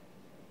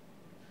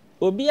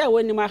obi a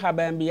woni ma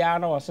haban bia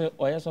na wo se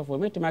oyesofo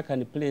metimi aka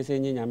ni place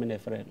enye nyame na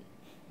frɛ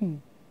no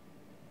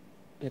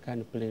e kan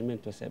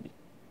implement to sabi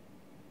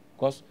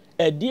because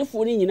a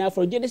different ni nyina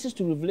from Genesis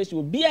to Revelation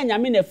obi a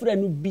nyame na frɛ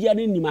no bia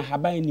ne nim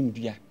haban nim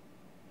dua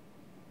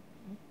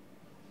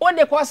o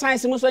de ko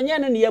science mo so nya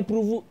no ne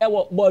approve e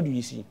wo board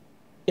yi si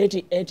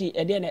eti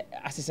e de na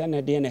asesa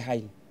na de na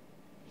hai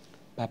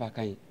papa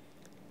kan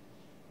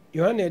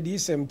Yohane di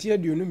semtia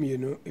duonu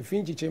mienu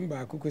efinchi chemba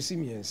akokosi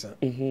miensa.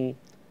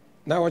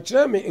 Na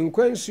wɔkyerɛ me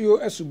nkwansuo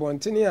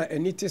asubɔntene a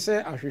ani te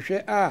sɛ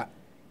ahwehwɛ a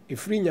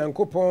efiri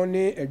Nyankopɔn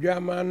ne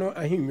adwama no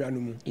ahennwa no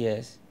mu.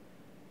 Yes.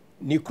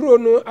 Ni kuro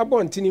no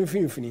abɔntene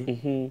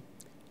mfimfini.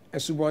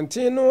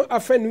 Asubɔntene no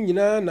afa no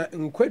nyinaa na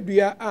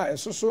nkwadua a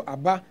ɛsoso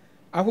aba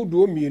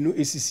ahodoɔ mienu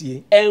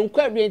esisie.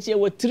 Nkwadua ntie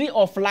wɔ tree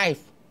of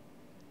life.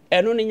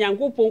 Eno ne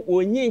Nyankopɔn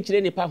onyi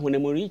nkyerɛ nipa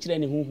honam ori nkyerɛ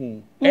ne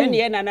huhum. Ɛne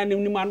yɛ nana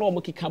nim ano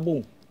ɔmo keka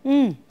bom.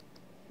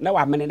 Na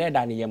wa mene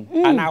da ne yam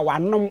ana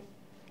wanom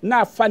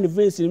na fa ne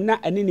veins na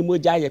ani ni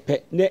mogya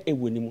yepe na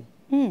ewo ni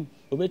mu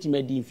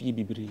obetime di mfie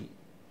bibiri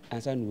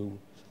ansa no wewu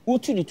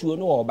utu ni tuo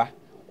no oba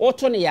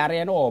oto ne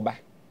yare no oba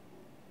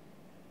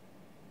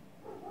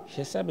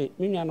hyesabe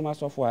minnuanom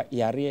asofo a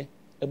yare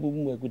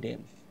abubu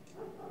agudem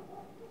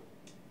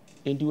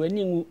endi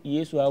wani ngu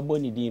Yesu abɔ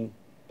ne din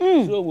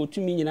so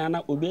wotumi nyina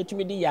na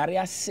obetumi di yare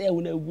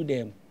asɛw na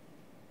agudem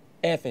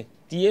efe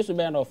ti Yesu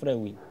be na ofra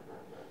wi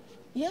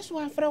Yesu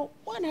afra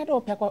wana do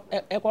peko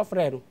eko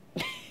frɛ no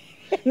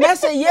na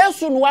se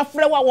Yesu no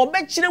afra wa wo be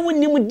kyerɛ wo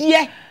nim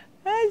die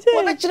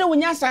wo be kyerɛ wo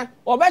nyasa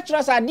wo be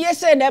kyerɛ sa die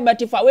se na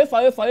ebati fa we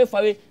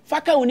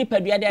fa ka wo ni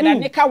padua de da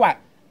ne ka wa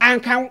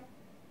ankan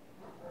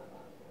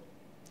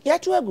ya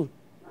to agu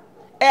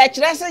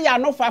kyerɛ se ya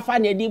no fa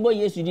na di bo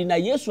Yesu di na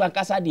Yesu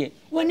akasa de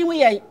wo nim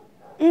yɛ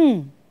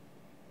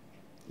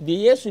de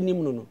Yesu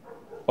nim no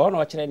ono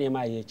o kyerɛ ne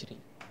ma ye kyerɛ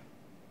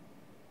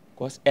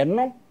cause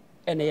eno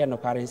ene ye no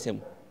kware nsem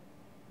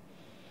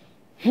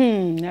I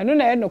don't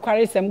know no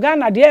carry some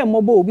Ghana there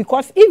mobile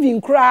because even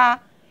cry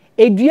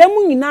a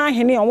dream nyina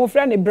hene omo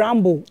friend a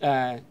bramble.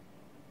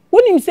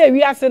 When him say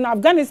we are in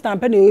Afghanistan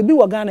penny will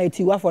be Ghana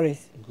Tiwa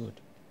forest. Good.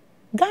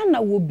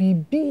 Ghana will be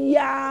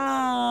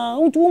bia.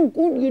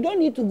 You don't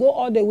need to go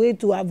all the way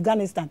to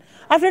Afghanistan.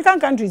 African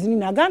countries in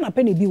Ghana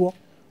penny be wo.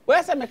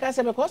 Where some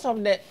because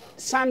of the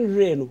sun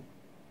rain.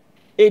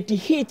 It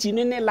heat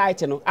in the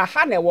light no.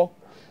 Aha ne wo.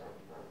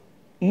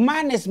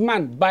 Man is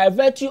man by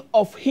virtue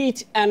of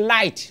heat and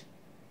light.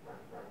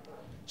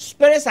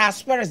 Spirits are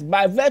spirits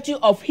by virtue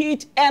of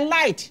heat and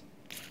light.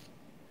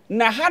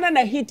 Na hana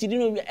na heat di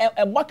no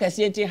e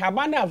bokase enti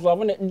haban na absorb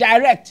no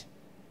direct.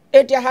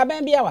 Eti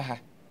haban bia wa ha.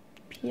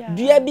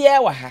 Dua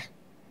bia wa ha.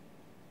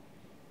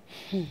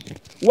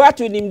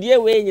 Watu nimdie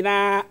we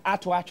nyina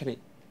ato atwere.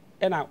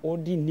 E na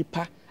odi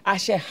nipa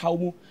ahye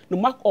hawmu no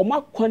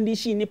ma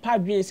condition nipa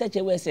dwen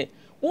seche we se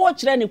wo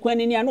kire ne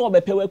kwani ni na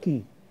obepe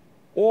wakum.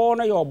 Wo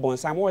no ye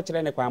obonsam wo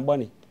kire ne kwan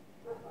boni.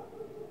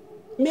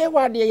 Me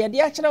wade ye de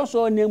akire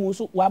so na mu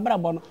so wa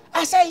brabo no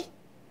asai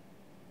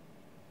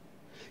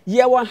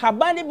ye won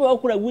habane be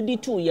okura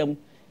wudi to yam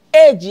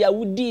age ya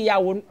wudi ya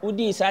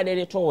wudi sade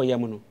de to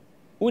yam no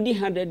wudi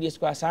 100 years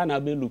kwa sa na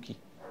be luki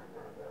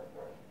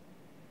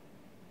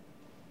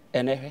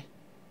enehe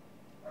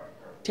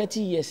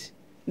 30 years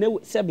na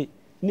sebe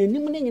na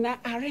nim ne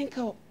nyina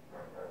arenka o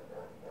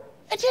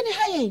ete ne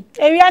hayen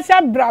e wi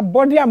asa bra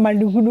body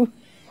amanihunu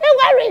e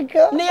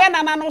warenka ne ya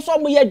nana no so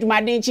mo ye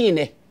adwumade chi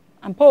ne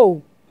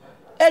ampo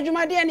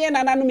adwumade ne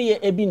nananom ye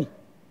ebini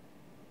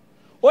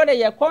ode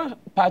ye kon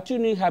patu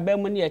ni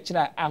haban mu ne ye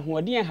kira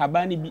ahoden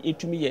haban ne bi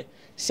etumi ye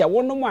se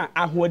wonom a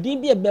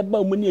ahoden bi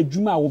ebeba mu ne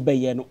adwuma a wo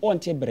beye no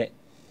onte bre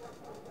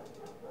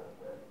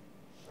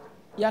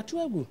ya to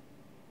agu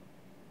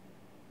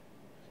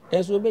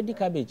eso obedi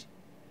cabbage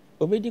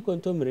obedi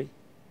kontomre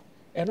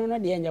eno no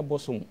de enye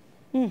bosom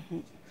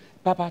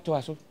papa to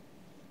aso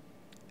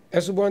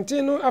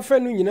esubonten no afa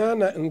no nyina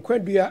na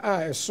nkwadua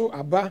a eso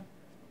aba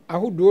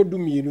ahodo du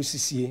mienu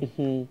sisie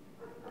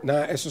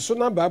na esoso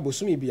na ba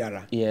bosom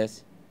biara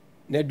yes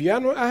na dua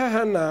no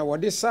ahaha na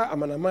wode sa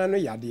amanaman no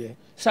yade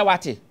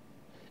sawate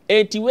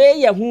enti we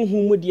ye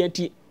hunhun mu de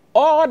enti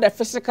all the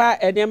physical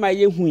enema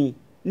ye hui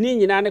ni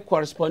nyina ne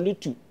correspond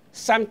to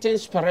something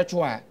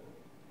spiritual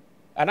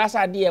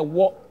anasa de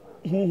wo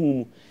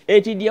hunhun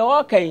enti de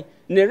okay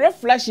ne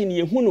reflection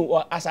ye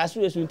hunu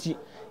asaso esu nti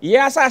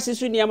ye asase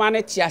su niam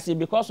na tiase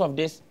because of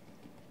this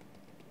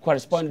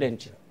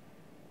correspondent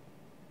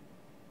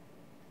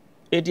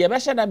eti ebe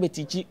shada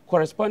betichi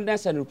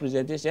correspondence and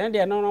representation and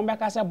they no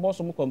mbeka say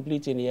boss mu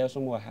complete ni yeso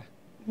mu ha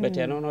but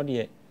e no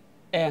de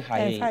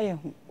haye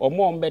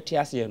omo mbeti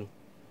ase no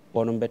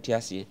wono mbeti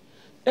ase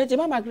eti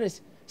Mama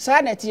Grace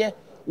sa na tie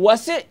wo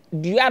se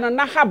dua no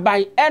na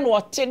haban e no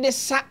te de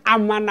sa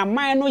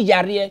amanaman no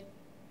yare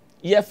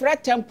ye fra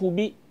temple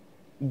bi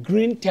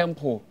green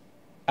temple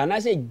and I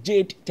say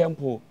jade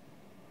temple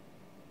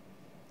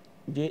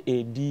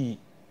JAD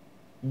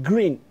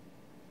green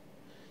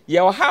ye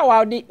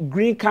how the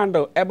green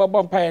candle ebe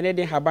bompa ne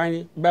de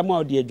haban be ma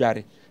odi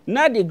adware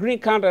na the green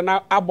candle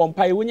na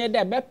abompa ye wonye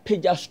de be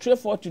page straight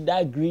forward to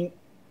that green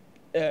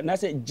na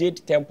say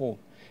jade temple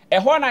e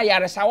ho na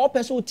yare sa wo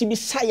pese utibi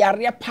sa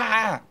yare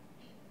pa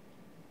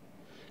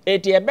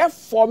eti ebe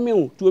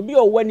forming to obi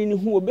o wani ni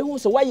hu obi hu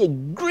so why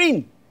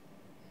green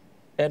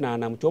e na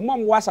anam to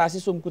mom wasa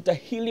asiso mkuta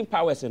healing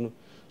powers no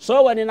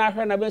so wani na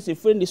hwe na be se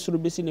friend suru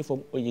be si ni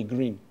form oye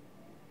green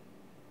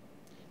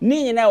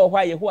ni nyina wo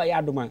hwa ye hu ya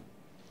adoma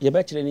ye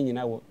be kire ni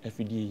nyina wo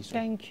afidie yi so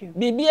thank you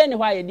bibie ni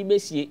hwa ye di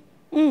besie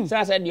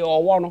sa de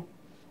owo no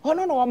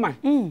hono no ma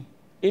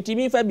eti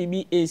mi fa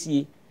bibi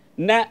esie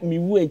na mi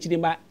wu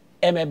enchirima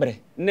emebre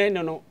ne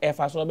no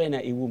efa so be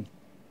na ewum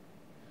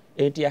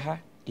eti ha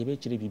ye be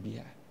kire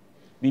bibia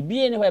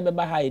bibie ni hwa ye be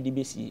ba ha ye di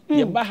besie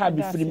ye ba ha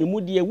bi firi mi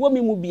mu de wo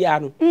mi mu bia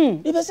no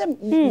e be se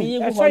mi ye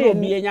hu hono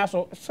bi enya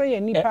so ye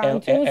nipa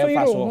nti so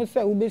yiro hu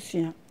se wo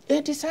besia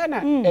eti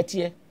sana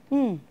etie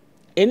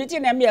eniti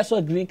na me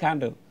so green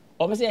candle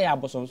o me say ya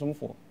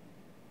bosonsomfo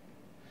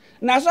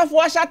na so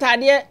fo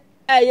shatade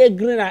aye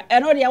green na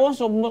eno de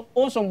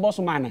wonso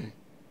bosomana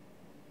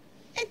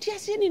enti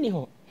ase ni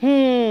ho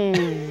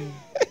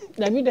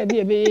dabi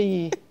ebe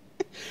yi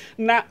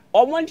na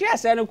omonti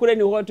ase no kure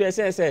ni ho to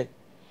ese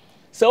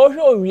so wo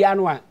hwe owia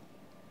no a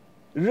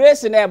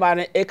race na eba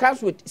no it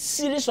comes with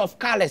series of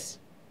colors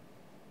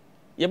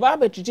ye ba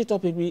be tuti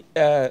topic bi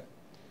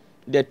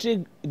the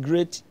three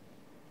great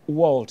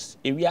worlds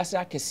ewiase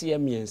akese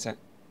amiensa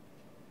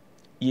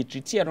ye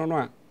treat e no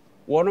a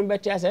wono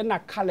beti ase na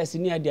colors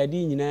ni ade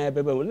nyina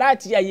bebe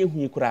light ya ye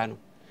hu ikura no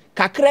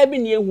kakra bi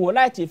ne ehu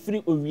light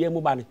free owie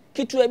mu ba ne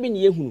kitu bi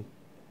ne ehu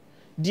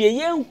de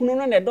ye hunu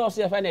no ne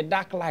dose fa ne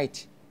dark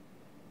light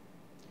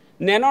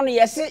ne no no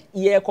yese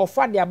ye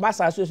kofa de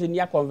abasa so ni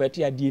ya convert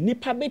ya de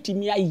nipa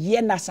betimi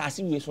aye na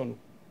sase we so no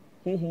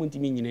hunhum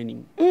ntimi nyina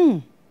nim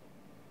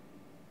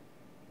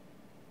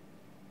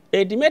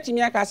edimeti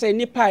mi aka say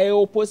nipa e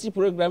opposite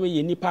program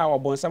ye nipa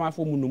obonsam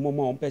afo mu no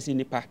mo on pese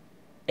nipa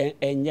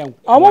enyam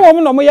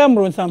omo no mo ya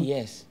mronsam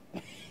yes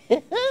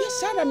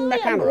sada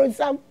meka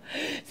bronsam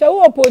so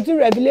wo opposite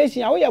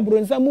revelation wo ya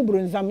bronsam mu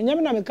bronsam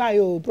nyam na me kai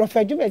o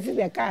prophet Jubesi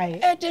de kai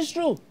it is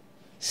true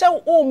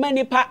so o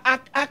manipa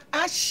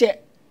ahye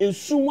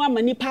esumu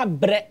amanipa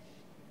bre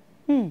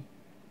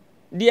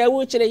de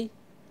awu kire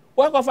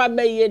wakofa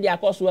baye de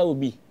akoso a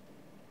obi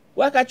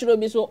waka kire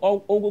obi so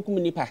ongokum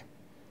nipa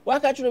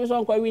waka chiro biso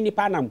onko wi ni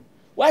panam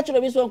wa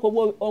chiro biso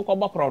onko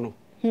bokro no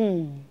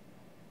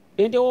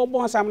ente wo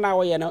bonsam na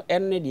wo ye no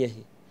enne de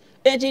hi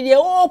ente de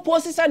wo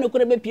posisa no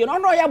kure be pie no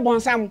no ya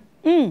bonsam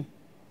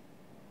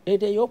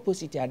ente yo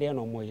positi ade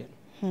no mo ye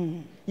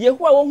no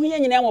yehu a wo hu ye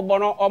nyina mo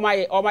bono o ma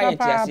ye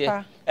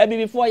tiase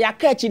before ya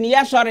ka chi ni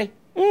ya sore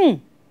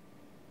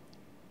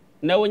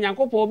na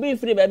onyankopo obi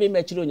free ba bi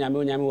ma chiro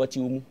onyame wati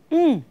wo mu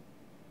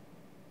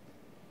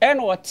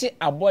eno wote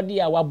abodi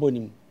a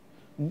wabonim.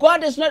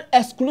 God is not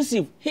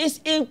exclusive. He's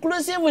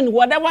inclusive in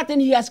whatever thing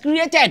he has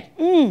created.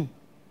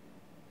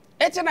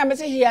 It's an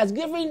amazing. He has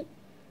given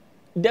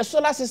the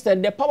solar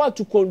system the power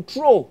to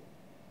control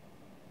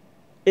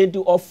and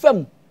to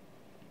affirm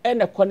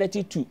and connect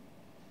it to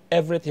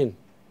everything.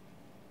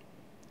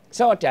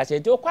 So what I say,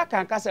 to kwa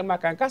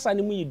kankasa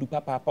ni mu yidu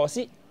papa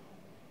si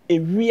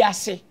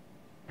ewiase.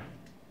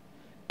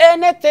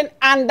 Anything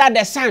under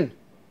the sun,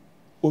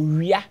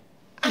 owia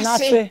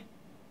ase.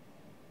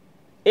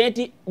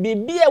 Eti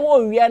bibia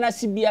wo wia na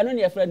sibia no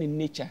ne efra ni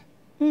nature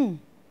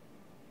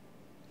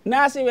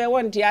na ase we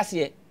wonte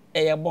ase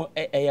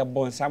eye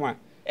bon sama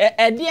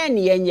ede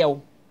ne yenyew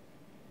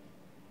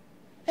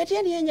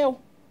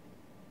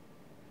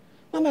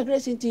Mama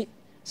Grace nti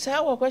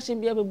sa wo question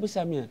bia be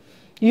busamia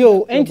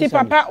yo enti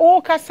papa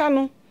o kasa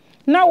no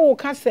na wo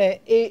kasa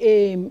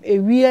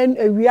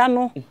ewia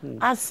no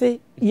ase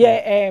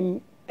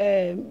ye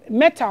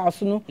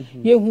metals no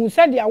ye hu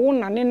se dia wo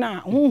nane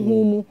na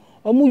honhom mu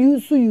omu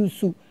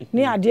yusu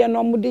ni ade no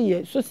omu de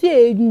ye so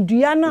se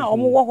ndua na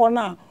omu wo ho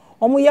na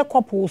omu ye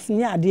couples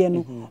ni ade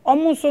no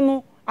omu so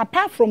no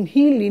apart from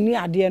healing ni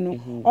ade no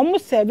omu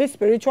serve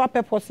spiritual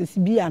purposes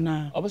bi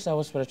ana omu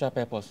serve spiritual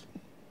purpose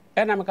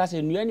ena maka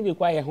se nua ni be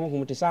kwa ye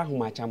honhom te sa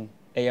ahomacham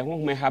ɛyɛ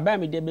honhom haba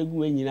me de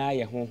begu nyina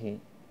yɛ honhom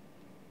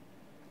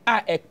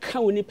a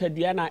ɛka woni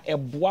padua na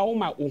ɛboa wo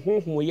ma wo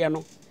honhom yɛ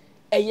no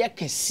ɛyɛ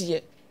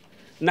kɛseɛ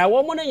na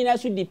wo mo no nyina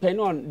so depend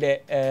on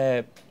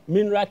the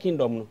mineral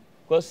kingdom no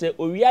because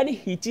owia ne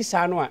hiti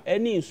sa no a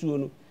ɛne nsuo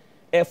no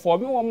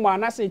ɛfɔme wo mo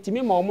anase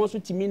timi ma wo mo so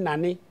timi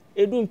nane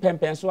edu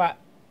mpempen so a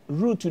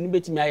root no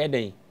betimi ayɛ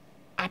den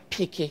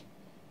apike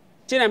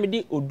tina me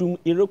di odum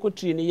iroko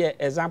tree ne yɛ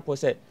example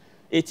say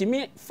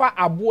etimi fa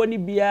abo ni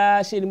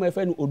bia hye ni mo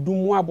fa ni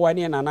odum mu abo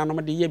ne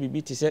nananom de yɛ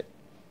bibi ti sɛ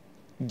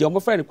de mo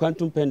fa ni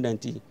quantum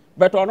pendant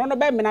but ono no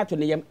be mena to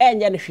ne yam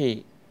enye ne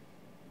hwe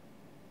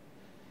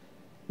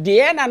de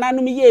yɛ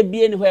nananom yɛ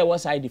bie ni hɔ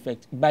was side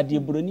effect but de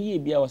broni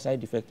yɛ bia was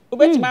side effect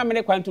obetimi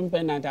amene quantum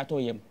pendant ato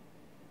yam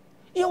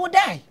you will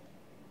die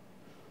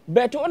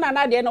but ona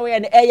na de no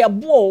yɛ ne ɛyɛ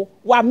bo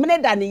wa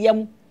mene da ne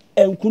yam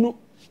enkunu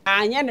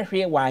anya ne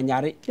hwe wa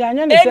anyare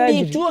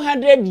ebi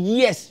 200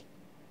 years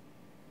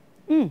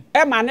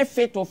e ma ne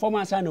fit to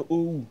performance na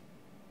owu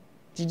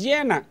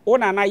tijie na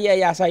ona na ye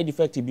ya side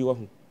effect bi wo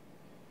ho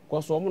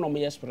cause omo no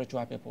me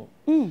spiritual people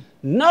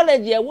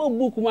knowledge e wo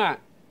book ma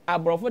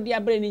abrofo de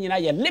abre ni nyina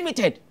ye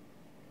limited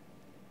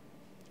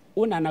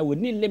ona na we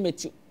ni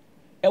limit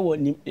e wo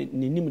ni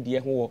nim de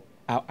ho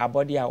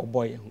abode a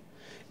oboye ho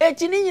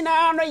eti ni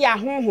nyina no ya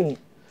honhom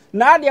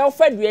na de wo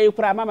fa dua yi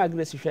kura Maame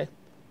Grace hwe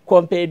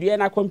compare dua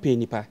na compare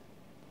nipa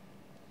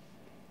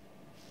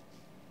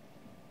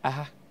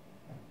aha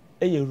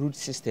a root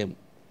system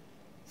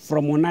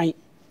from onai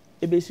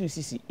ebesu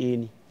sisi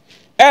eni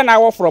na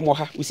wo from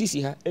ha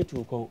usisi ha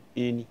etu kon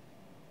eni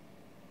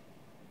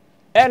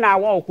na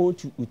wo ko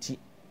tu uti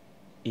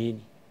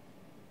eni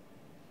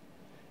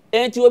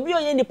enti obi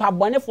oye nipa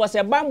bonefo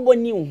se bambo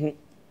ni ho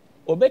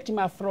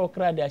obetima fra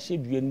okra de ahye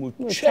dua no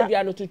twa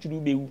dua no to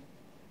twuru bewu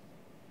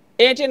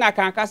enti na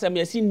kan kasam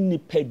yasi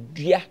nipa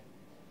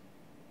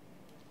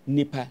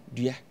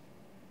dua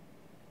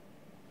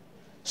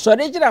so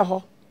de gira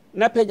ho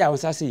na page awon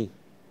sase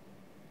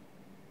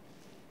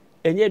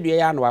enye dua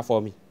ya no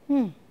afọ mi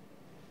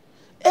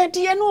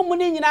enti ye no mu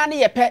ni nyina na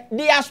ye pe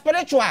they are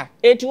spiritual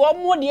enti wo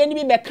mu de ni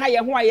bi be ka ye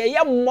ho a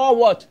ye more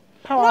what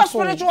no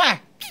spiritual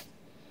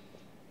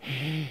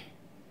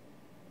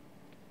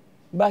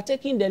but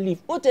taking the leaf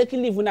o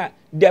taking leaf na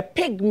the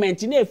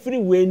pigment na free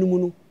way nu mu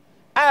no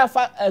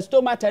alpha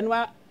stomata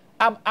no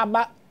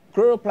aba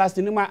chloroplast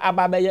no ma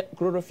aba be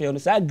chlorophyll no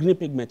sa green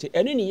pigment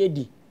enu ni ye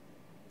di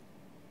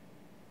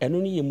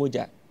enu ni ye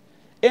moja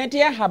enti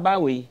ya haba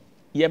we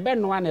ye be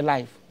no an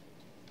life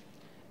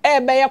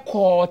be ye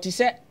call ti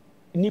se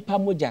nipa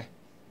moja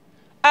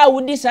a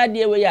wudi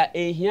sade we ya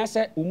ehia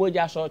se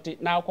umoja short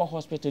na akọ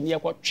hospital ni ye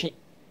kọ twe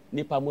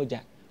nipa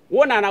moja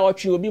wona na wo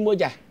twe obi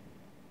moja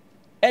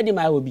edi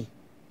ma obi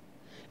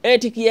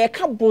etiki ye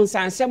ka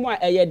bonsansem a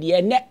eye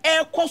de ne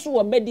ekoso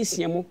wo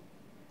medicine mu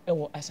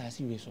ewo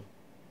asasi we so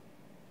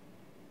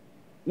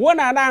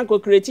wona na anko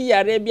kreti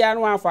yare bia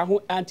no afa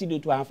ho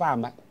antidote anfa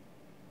ama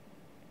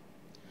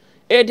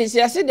it is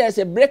as there's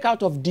a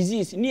breakout of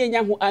disease ni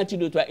enya ho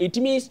antidote it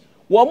means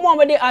wo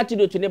mo de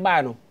antidote ne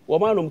ba no wo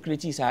ma no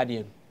kreti sa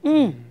ade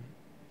no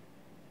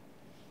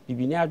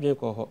bibini adwen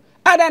ko ho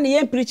ada ne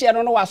yen preacher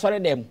no wa sore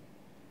dem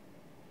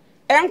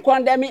en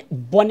condemn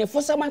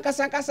bonefo saman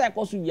kasa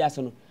ekoso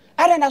wiase no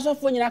ada na so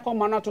fo nyina ko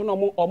manoto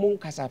no omo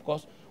kasa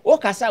because o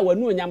kasa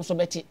wanu onyam so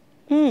beti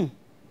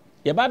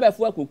ye ba be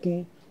fo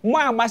akokun mo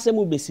amase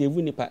mu be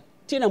save nipa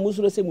ti na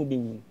musuro se mu be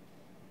wu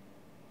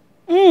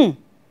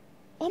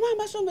o ma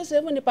amase be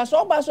save nipa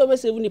so ba so be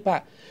save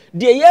nipa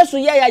de Yesu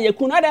ya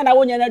yakunu ada na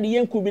wonya na de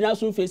yenku bi na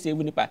so fe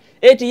save nipa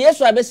eti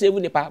Yesu abe save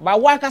nipa ba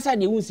wa kasa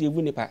de wu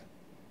save nipa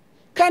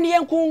kan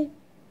yenku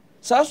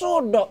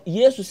so do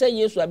Yesu se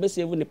Yesu abe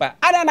save nipa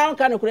ada na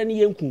won no kura ni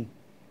yenku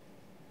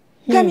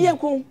kan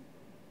yenku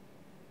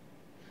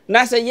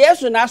na se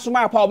Yesu na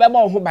asoma pa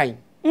obeba ho ban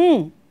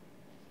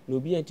no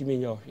bi antime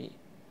nya ohwe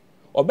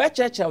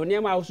obecheche wo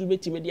niam awusu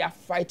betime dia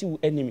fight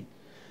with enemy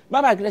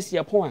Maame Grace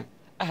ye pon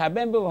a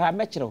bembe wo ha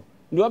mechero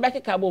ni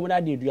obekeka bo mu na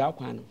de dua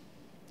akwa no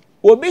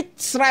obi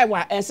try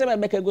wa ense be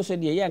beka go so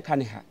de ye nka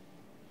ne ha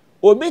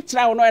obi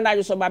try wo no na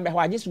ajo so ba be ho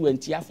agese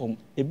wanti afom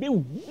ebe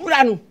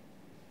wura no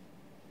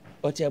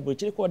ote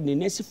abrochiri ko de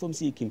nesi fom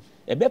sikim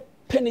ebe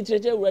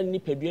penetrate wura ni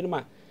padua no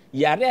ma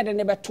yare de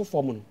ne be to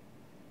fom no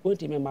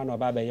onti me ma no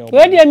ba be ye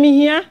we de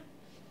mihia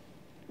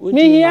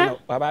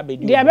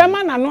de be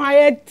ma na no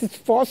aye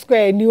 4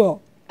 square ni o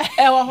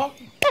ewo ho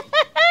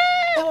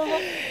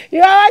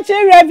You are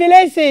watching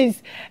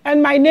Revelations,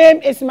 and my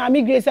name is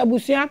Maame Grace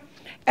Abusia.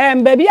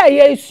 Baby, I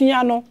hear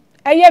you no.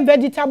 I hear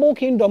vegetable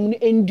kingdom,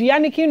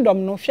 Indian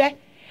kingdom no share.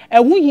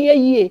 And we hear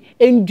ye,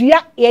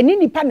 India, any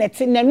nipa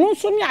neti, and no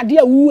so me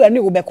idea woo and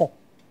ubeko.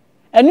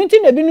 And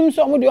nothing the binum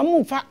so with your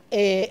mufa,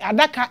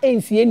 adaka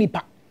ain't see any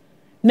pa.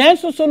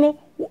 Nanso so no,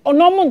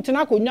 no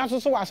montana could not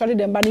so was sorry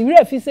them, but the real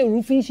officer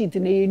roofing sheet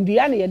in the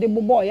Indiana, ya de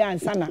boy and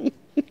sana.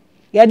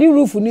 Ya di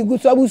roof ni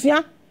good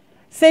Abusia.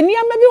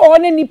 Senia maybe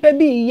on any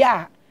pebi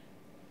ya.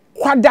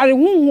 Kwadare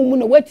hunhum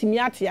no watimi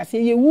ate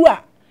ase ye wu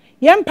a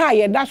ye mpa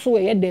ye da so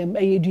ye dem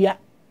ye dua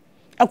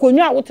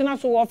akonwa a wotena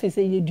so office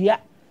ye dua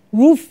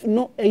roof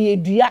no ye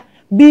dua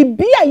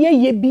bibia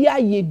ye bia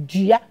ye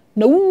dua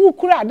na wuwu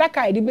kura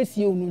adaka ide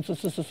besie onu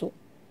so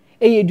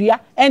eye dua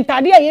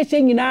entade aye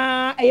hye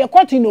nyina eye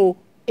cotton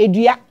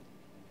edua.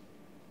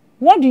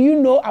 What do you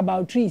know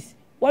about trees?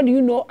 What do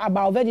you know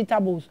about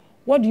vegetables?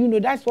 What do you know?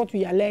 That's what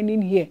we are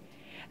learning here.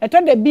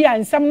 Eto de bia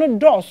nsam no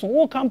dos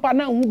wo kampa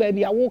na hu ba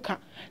bia wo ka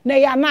na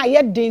ya na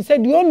ye den se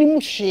de onim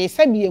hwe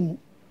se bia mu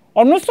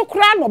ono so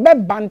kura no be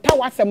banta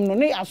wasem no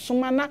ne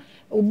asoma na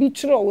obi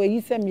kiro we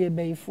yi se me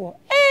bayifo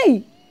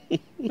hey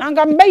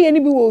nanga mbe ye ni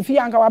bi wo fi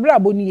anka wabra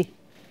aboni.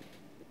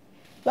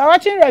 We are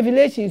watching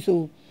Revelation,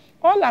 so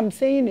all I'm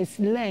saying is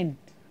learn,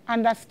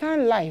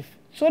 understand life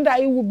so that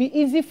it will be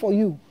easy for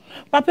you.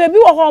 Papa bi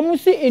wo ho mo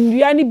si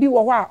endua ni bi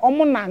wo ho a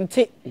omo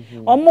nante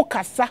omo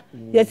kasa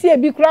yesi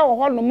ebi kura wo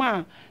ho no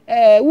ma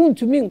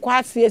wuntumi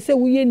nkwase se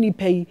wuye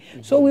nipa yi.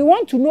 So we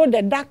want to know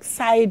the dark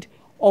side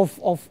of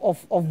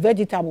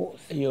vegetables.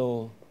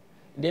 Yo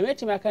the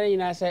metima kan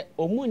nyina say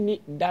omu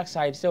ni dark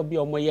side say obi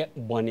omo ye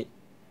bone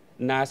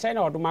na say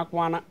na odoma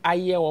kwa na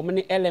aye wo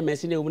ne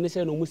elements na omu ne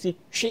say no mu si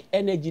hwe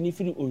energy ni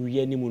firi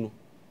owie ni mu no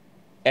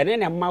ene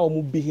na ma wo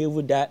mu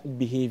behave that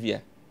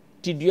behavior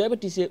ti do able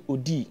to say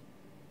odi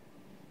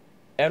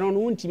eno no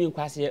wuntimi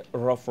nkwase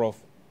rough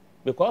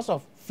because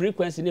of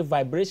frequency ni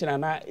vibration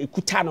na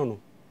ekuta no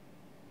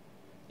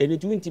eni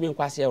tu wuntimi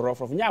nkwase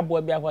rough nya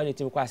abo bia ho ne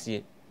tim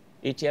kwase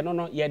etie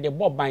no ye de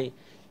boban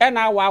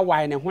ena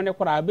wa ne ho ne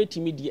kora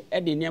betimi di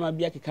e de niam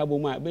bia keka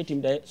bomu a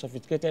betimi the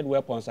sophisticated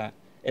weapons a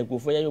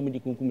egofo ya yomudi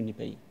kunkum ni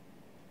pai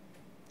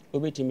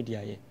obetimi di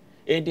aye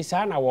e de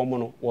sa na wo mo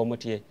no wo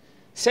motie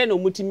se no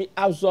mutimi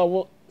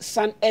absorb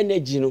sun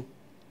energy no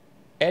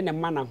ene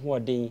mana ho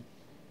odin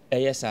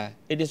eyesa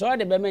it is all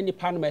the be many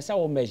pan me say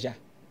wo measure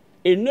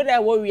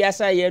enura wo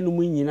wiasa ye no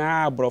mu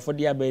nyina abrofo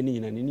de aba ni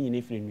nyina ni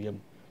nyina firi nuam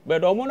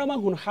but omo no ma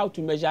hu how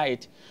to measure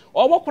it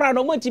omo kora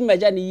no mo ti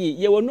measure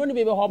ni ye wono ni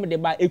bebe ho mo de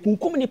ba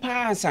ekunkum ni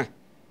pa ansa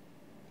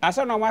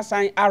asa no ma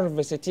san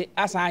arvesity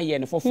asa ye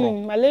ne foforo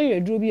malaria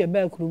duro bi e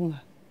ba kurum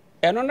ha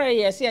eno no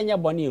ye se anya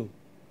bone o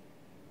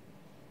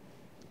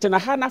tena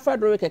ha na fa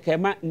duro keke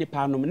ma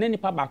nipa no ne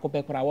nipa ba ko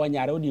pe kora wo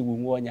nyare wo de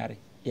wu wo nyare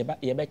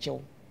ye be chew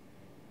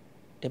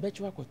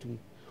akotum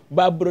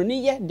ba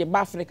broni ye de ba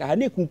Africa ha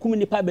ne kunkum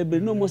nipa bebe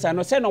no mo sa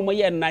no se no mo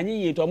ye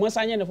nanye ye to mo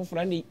sa nya ne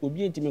foforo na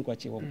obi entimi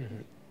nkwache wo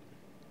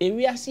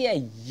ewiase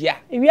ya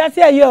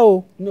ewiase ya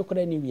o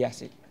nokura ni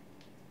wiase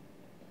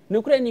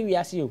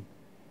o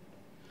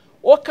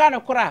o kana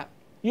kura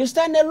you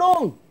stand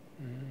alone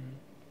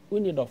we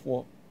need of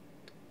war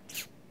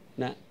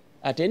na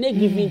at any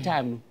given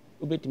time no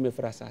obetime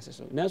frasase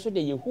so na so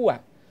de Yehowa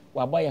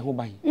wa ba ye ho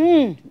ban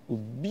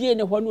obie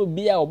ne ho na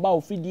obi a oba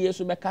ofidie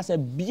so be kasa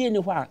bie ne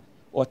ho a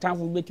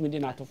otanfo betime de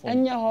na atofo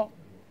anya ho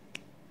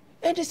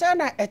enti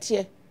sana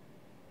etie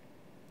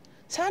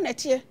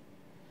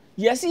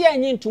yesi ya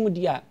nyi ntum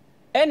dia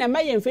ena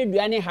ma ye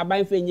mfedua ne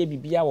haban fe nye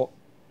bibia wo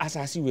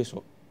asase we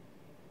so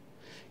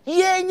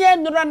ye nye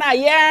ndoro na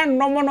ye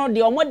nnom no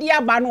de omo de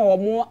aba no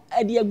omo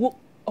ade agu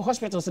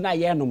hospitals na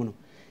ye nnom no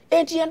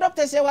enti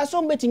doctor say wa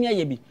so mbetimi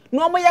aye bi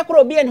no omo ye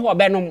kro obi en ho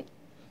benom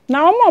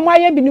na omo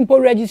aye bi nimpo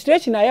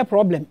registration aye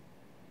problem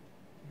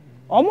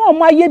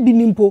omo aye bi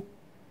nimpo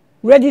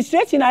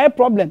registration aye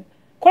problem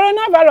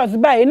coronavirus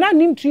by na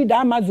nim tree da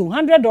Amazon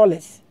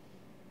 $100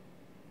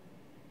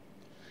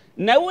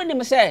 na woni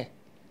me say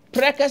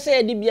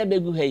prekase di bia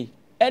begu hei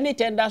any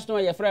tenders no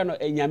ye frɛ no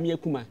enyame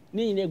akuma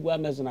ni nyina egu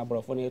Amazon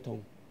abrofo no eton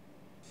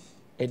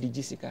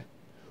edigi sika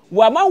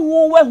wa ma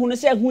wo wahunu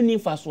sɛ hu ni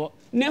faso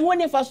na hu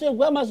ni faso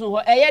egu Amazon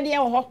ho eye de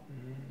ho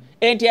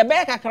enti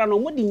ebe kakra no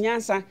mu di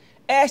nyansa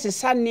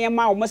sesa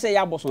niema o mo sɛ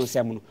ya boso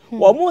nsɛm no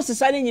wo mo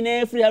sesa ni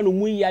nyina afiri ha no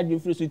mu yi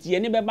adwefiri so tie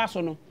ni beba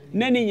so no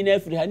na ni nyina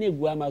afiri ha na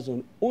egu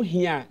Amazon o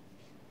hia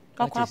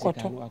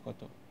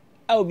akoto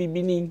a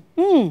bibini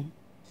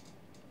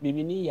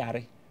bibini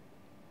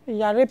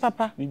yare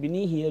papa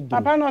bibini hia do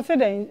papa no say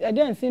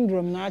the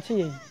syndrome na achi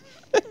ye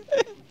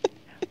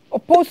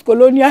post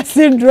colonial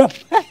syndrome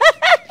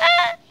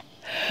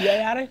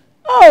yare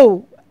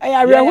oh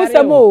ayare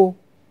husemo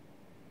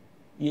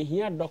ye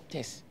hia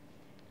doctors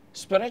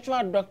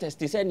spiritual doctors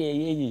they say na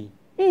ye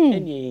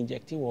eni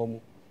inject wo mo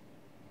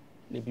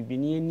na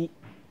bibini ani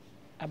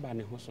aba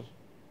ne ho so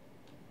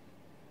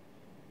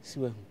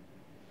siwe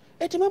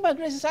hu Maame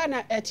Grace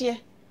sana etie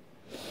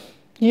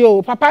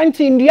yo papa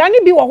nti ndua ni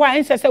bi wo ho a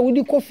ensese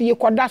wudi kofie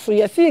koda so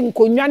yesi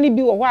nkonwa ni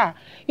bi wo ho a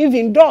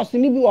even doors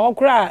ni bi wo ho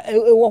kra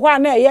wo ho a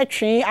na ye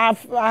twen I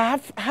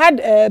have had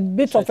a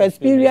bit of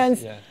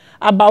experience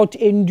about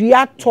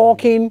ndua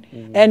talking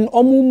and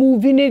omu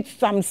moving it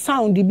some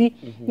sound bi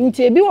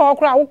nti bi wo ho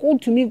kra wo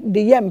tumi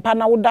de ye mpa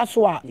na woda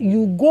so a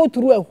you go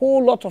through a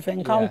whole lot of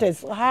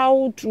encounters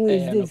how true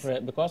is this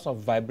because of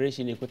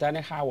vibration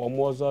ekutane how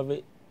we absorb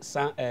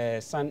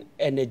sun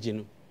energy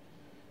no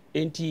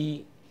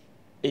enti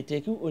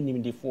eteki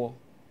onimdefo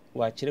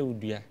wa kire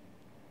wudua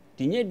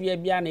tinye dua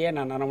bia na ye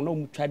nananam na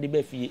omtwade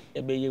ba fie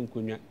ebe ye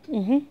nkonwa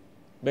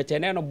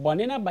betene no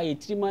bone na ba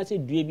yetirima se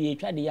dua bi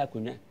etwade ye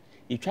akonwa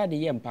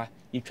etwade ye mpa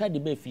etwade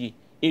ba fie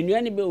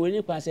enua ne be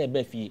woni kwa se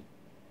ba fie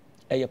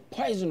eye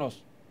poisonous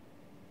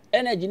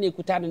energy ne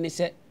kutane ne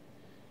se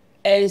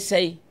and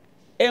say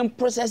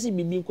processing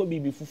bibi ko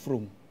bibi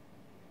fufuro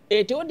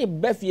ete wo de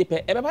ba fie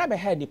pe e ba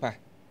ha nipa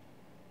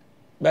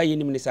ba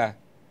yenim ni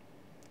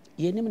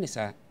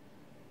sa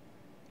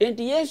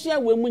enti yesu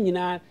awe mu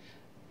nyina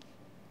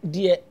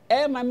de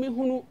ma me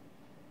hunu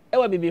e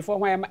wa bibi fo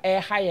hwan e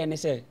ha ye ne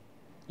se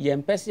ye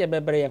mpese ye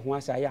bebre ye ho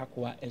asa ya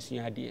akoa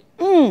asua ade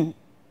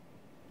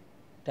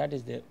that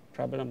is the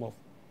problem of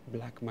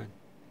black man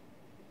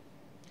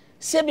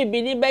se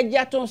bibi ni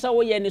begya ton sa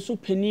wo ye ne so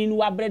paninu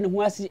wa bre ne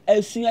ho asa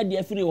asua ade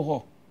afiri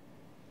ho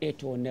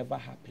it will never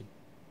happen.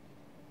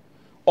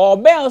 Or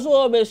be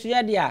also be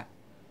sua dia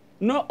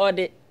no or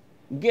the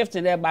gift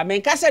there ba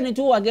men ka se ni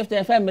to wa gift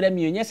e fa mra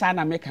mi onye sa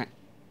na meka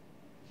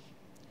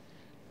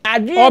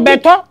adu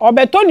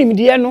obeto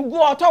nimdie no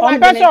on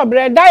person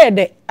obre die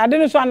de ade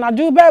no so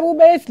anaju be wo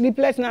be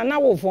sleepless na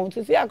wo phone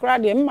to see akra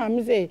de mma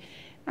me say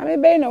na me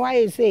be no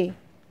why say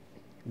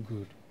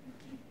good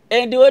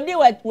and odi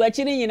wa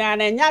chiri nyina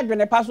na nya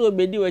adwene paso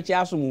obedi wa chi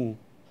asomu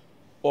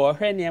o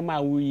hwe ne ma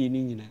wo yi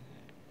ni nyina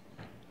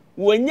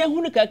wonye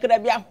hunu kakra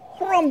bia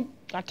horom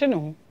ate ne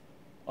ho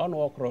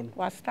ono okro no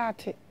wa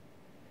start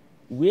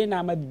we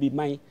na ma bibi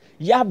man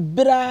ya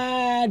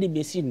bra de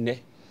besi nne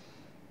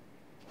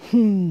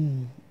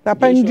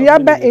papa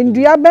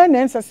ndua ba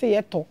na nsase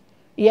yeto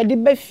ye de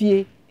ba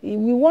fie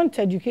we want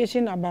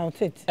education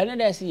about it ene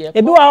da si ye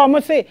ebi wa mo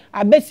say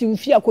abesi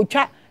ufie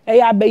akotwa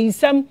e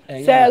abayisam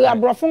say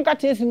abrofon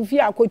kate esi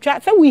ufie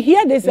akotwa say we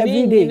hear this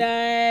every day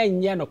na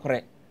nya no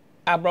kore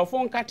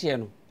abrofon kate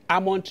no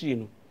amontri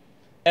no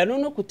eno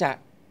no kuta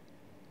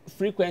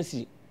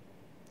frequency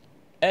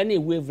any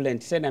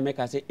wavelength say na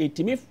make say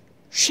etimi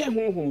hwe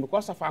honhom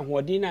because of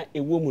ahoɔden na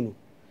ewo mu no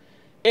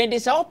and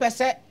this all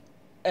pese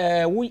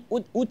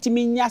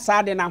utimi nya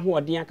saade na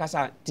ahoɔden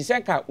akasa ti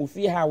sɛ ka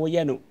ofie ha wo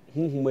ye no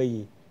honhom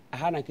ayi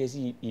aha na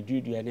kesi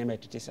idudua na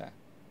metete sa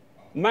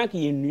mark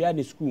ye nnua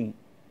ne school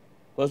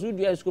because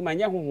udua school ma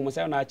nya honhom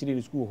sɛ na akiri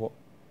ne school ho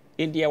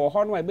and ye wo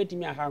ho no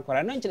ebetimi aha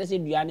nkora no nkyerɛ sɛ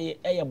dua ne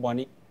eye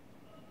bɔne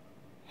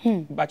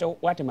bacho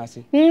what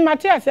masi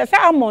Matthias say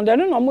among the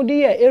no mo de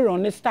ye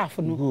Aaron ne staff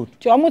no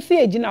ti o mo se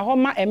egina ho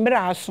ma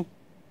emra aso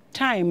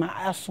time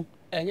aso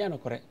enya no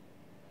correct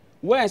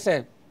when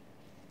say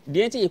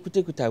de enti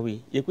yekutekuta we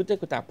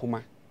yekutekuta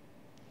poma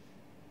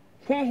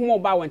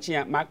honhom ba wonche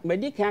a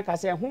medi kan aka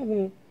say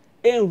honhom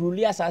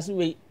enruli asase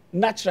we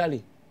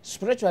naturally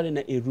spiritually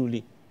na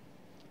eruli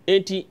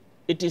enti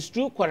it is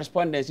true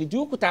correspondence it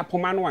you kuta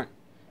poma no a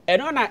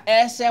eno na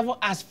air serve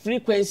as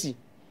frequency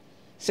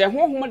se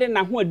honhom de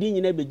na ho adi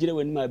nyina begire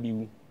wani ma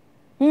biwu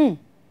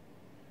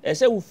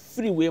ese wo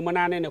free we mo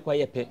na ne ko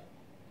yepe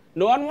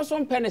no one so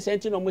mpe ne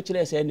senti no mo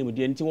kire se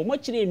nimde nti wo mo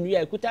kire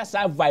nua ekuta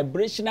sa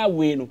vibrational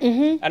way no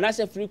and as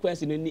a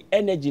frequency ni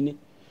energy ni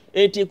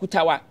eti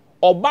ekuta wa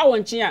oba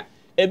wonche a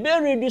ebe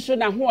reduce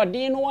na ho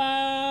odin no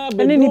a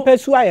be ni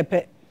pesu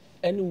ayepe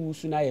eni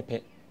wusu na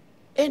ayepe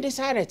e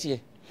decide tie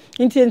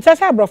nti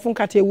nsasa abrofon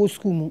kata e wo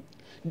school mu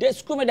de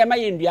school me de ma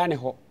ye ndua ne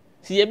ho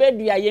si ye be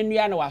dua ye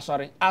nua ne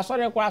wasore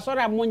ko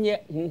asore amonye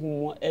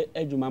hunhun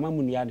adwuma ma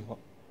mu nua ne ho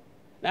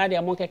na de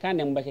amon keka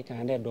ne mbeke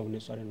kan de dom ne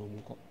sore no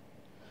mko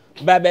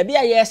ba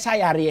bia ye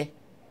sayare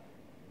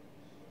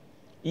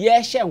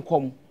ye hye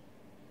nkom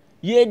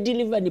ye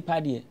deliver ni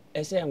pade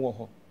ese enwo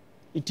ho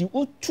iti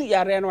utu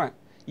yare no a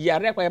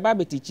yare kwa ba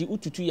betichi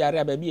ututu yare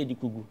a ba bia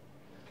dikugu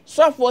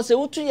sofo se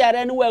utu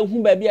yare no wa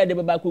hu ba bia de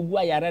ba kogu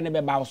a yare ne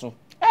be ba so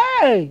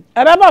ebe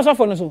ba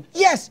sofo no so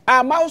yes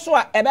a ma so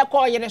a ebe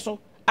ko yere so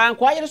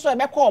anko ayere so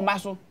ebe ko ma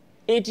so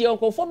eti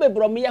onkofo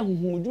bebrom ya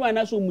huhu dwuma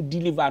na so mu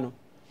deliver no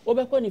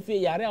obekọ ni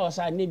fie yare a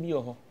osa ne bi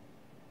ho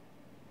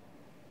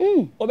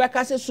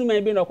obeka se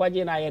suma bi no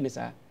kwaje na aye ne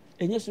sa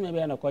enye suma bi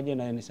na kwaje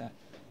na aye ne sa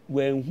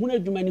wa hunu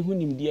adwuma ni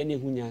hunim die na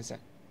hunyansa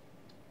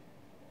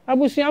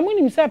abusua mu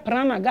nim se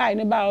prana guy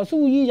ne ba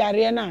so yi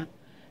yare na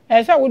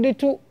e se wo de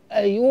to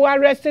you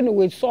arresting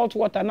with salt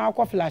water na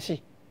akọ flash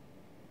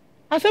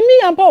asemi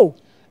yampo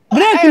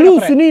break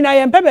loose ni na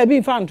yempe ba bi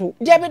infanto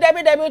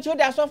debi to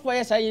da so for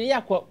yes ayi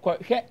ya ko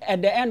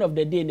at the end of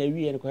the day na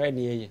wie ko he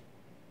ne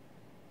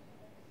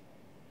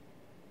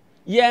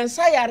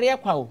yensa yare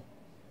kwa o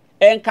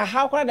enka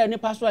ha kwara da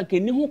nipa so anka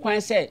ni hu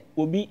kwan se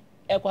obi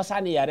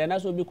ekosa ne yare na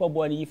so obi ko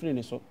bo ne yifiri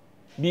ne so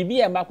bibi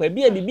e makwa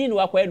bibi ni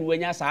wakwa ne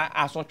wanya sa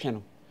asotwe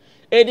no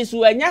edisu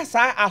wanya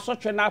sa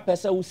asotwe na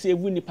pesa wo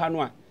save nipa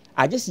no a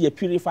agese ya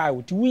purify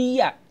wo ti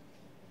wi a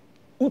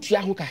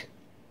utua ho ka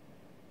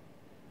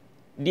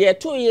de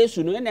to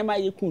Yesu no ene ma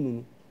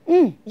yekunu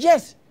no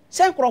yes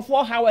se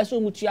nkrofo ha we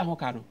so mutua ho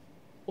ka no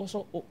o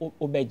so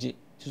obeje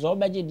so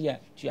obeje dia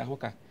tua ho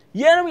ka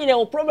yeru mi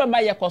le problem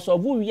ma yekoso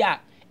vu wi a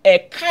e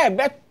kai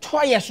be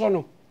toye so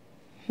no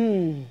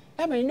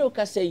ama no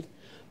ka sei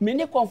me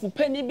ne konfu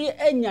pani bi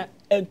anya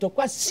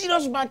entokwa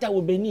serious matter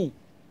wo beni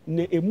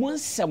na emu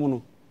nsem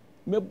no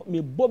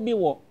me bobi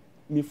wo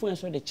me fu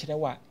enso de kire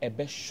wa e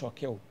be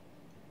shock o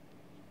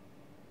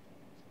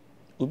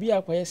obi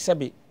akoye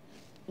sebe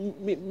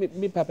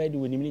me papa di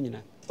woni mi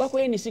nyina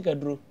wakoye ni sika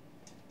duro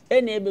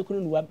ene ebe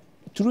kunu nuwa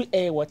through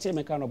what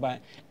me kan oba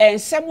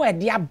ensem we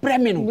de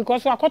abreme no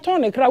because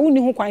akoton ne kra woni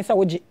hu kwan sa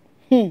woje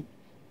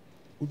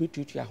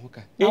ubetutu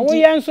ahoka awo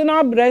yen so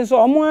na bre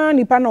so omo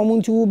nipa na omo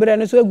nti wo bre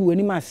no so agu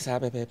wani mas sa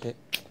pepepe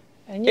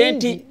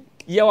enti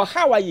ye wo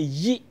hawa ye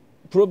yi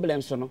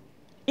problems no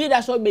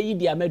ida so be yi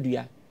dia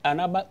madua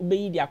anaba be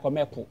yi dia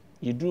komepo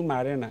ye duru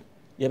marina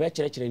ye be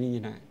kire ni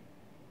nyina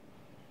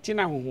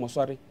tina honhom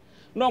sori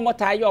no mo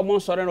ta ye omo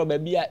sori no ba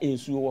bia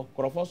ensu wo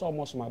krofo so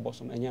omo soma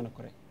bosom enya no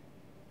kore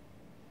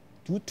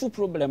two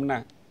problem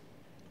na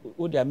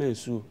o dia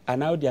mensu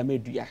ana o dia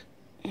madua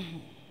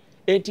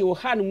enti wo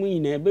han mu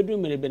nyina bedu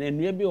merebe na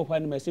nua bi wo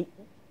hwan ma se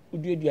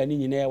uduadua ni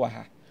nyina e wa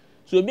ha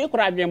so obi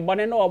kura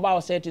adwenbone na oba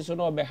o seti so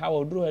na obe ha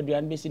wo duru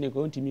aduan be si ne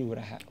ko ntimi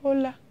wura ha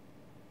ola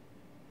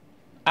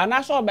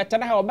ana so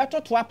obetena ha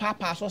obetoto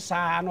papa so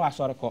saa na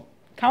asore ko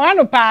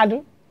kawano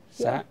paado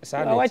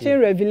sa na watching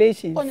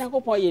revelations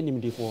onyankopon ye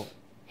nimdefo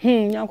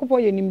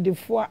nyankopon ye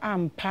nimdefo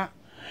ampa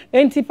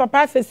enti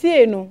papa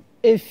sesie no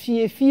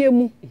efie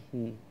mu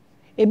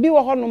ebi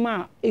wo honom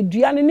a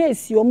eduane na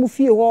esi omu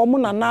fie ho omu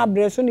na na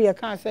abre so ne ye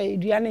kan say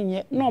eduane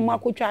nye na omu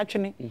akotwa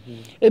atwene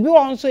ebi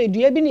wo nso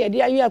edua bi ne ye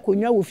de ayi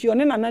akonwa wo fie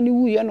one nana ne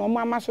wuye na omu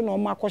amaso na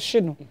omu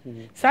akohye no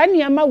saa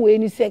niama we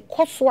ni se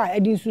koso a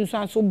edi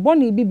nsunsan so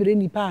boni bi bre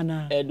nipa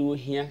ana ede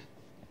ohia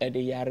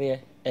ede yare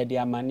ede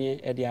amane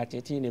ede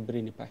atete ne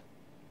bre nipa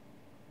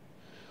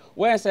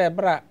we say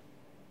bra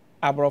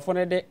abrofo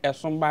ne de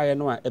esombaye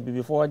no a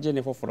ebibifo oje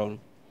ne foforo no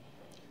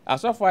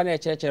asofo na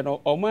echeche no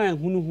omo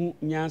anhunuhu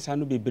nyansa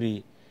no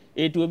bebre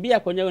etu obi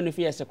akonya wonu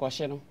fi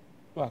yesekoshe no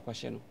wa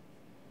akoshe no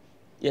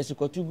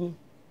yesikotugu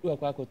wa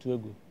kwa akotu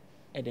egu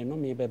ede no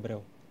me bebrew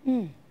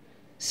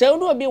se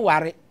onu obi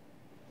ware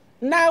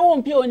na wo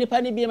mpi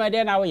onipa ne bi ma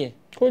de na wo ye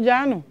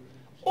koja no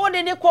o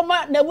de ne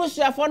koma na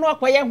busuafo no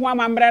akoye ho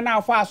amambre na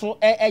afo aso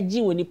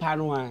egi onipa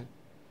no a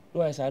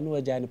do esa no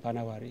aja nipa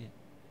na ware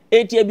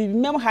eti abibi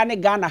mem ha ne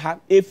Ghana ha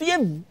efie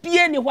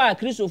bie ni ho a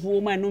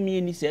kristofo ma no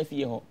mi ni se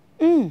fie ho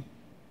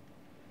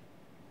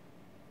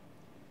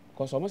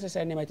so mo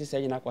se ne mati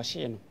se nyina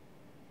kwahye no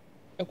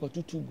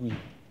ekotutu gui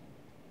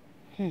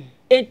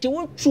enti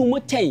wo twumu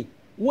tai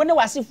wo ne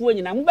wasefo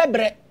nyina mo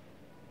bebre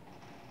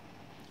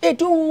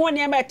eti wo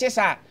ne mati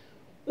sa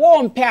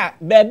wo mpe a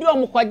ba bi o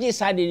mo kwaje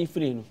sa de ni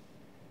firi no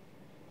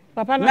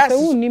papa na se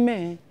wo ni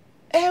me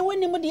wo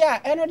ni mo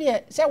dia eno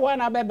de se wo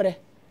na bebre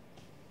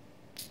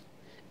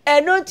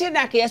eno ti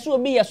na ka yeso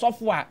obi ye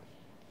sofo a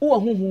wo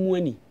huhumu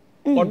ani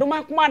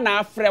odoma koma na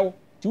afrew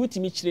ti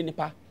wutimi kire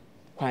nipa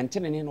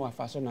kwantene ne no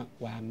afa so na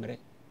wa amre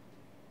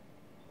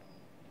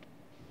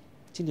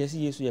ti de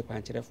si Yesu ye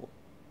kwancherefo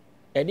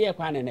ede ye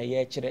kwan na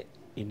ye kire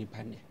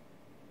enipa ne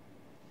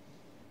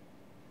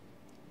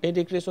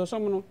ede Kristo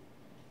som no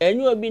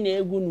enyu obi na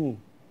egu nu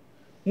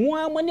mu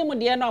amone mu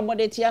de na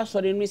amode ti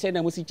asore no se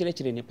na musi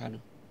kire nipa no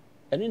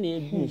eno na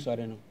egu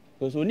sore no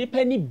so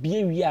nipa ni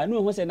bie wi a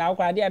no ho se na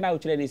akwa de na o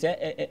kire ni se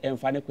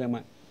emfa ne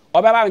kwema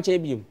obeba nche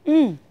biem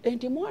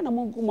enti mu ana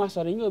mo ngu mu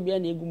asore nyu obi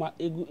na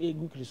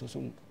egu Kristo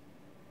som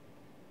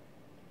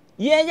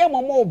ye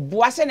momo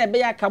boase na be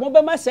ya ka mo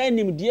be ma sa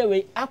nim die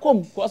we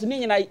akom cause ni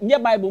nyina nye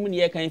bible mu ne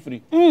ye kan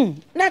free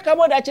na ka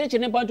mo da chirichi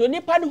ne panto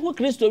nipa ne hu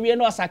Kristo wie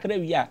na osakra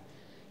wi a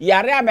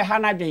yare abe ha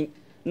na dwen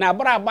na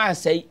bra ba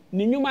asai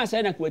ni nyuma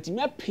asai na kwati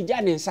me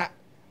pija ne nsa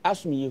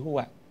asom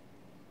Yehowa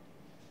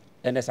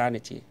ene sa ne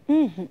tie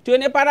to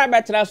ne para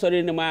betra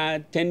sori ne ma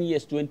 10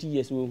 years 20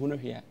 years we hu no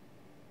hwea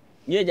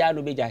nye ja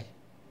no be jai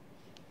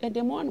e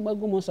de mo na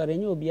bagu mo sori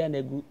nye obi a na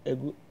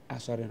egu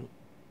asori no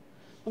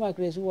Maame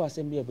Grace wo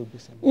asem bia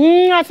babusam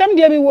asem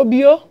dia mi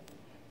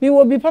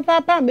wo bi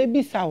papa me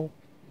bisa wo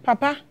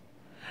papa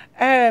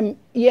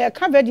ye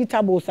ka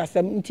vegetables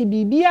asem nti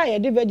bibia ye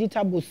de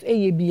vegetables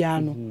eye bia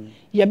no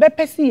ye be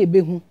pese ye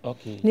behu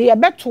ne ye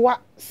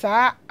betoa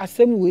saa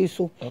asem we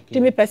so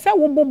ti me pese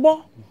wo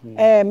bobo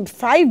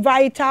 5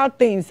 vital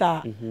things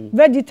are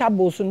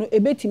vegetables no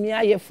ebetimi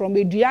aye from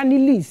eduane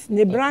leaves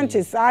ne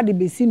branches are the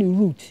besi ni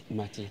root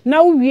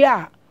now we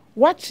are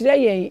what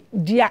say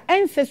dia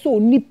ancestor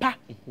nipa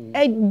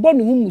e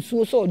bonu hu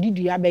musuo so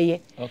odidua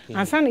beye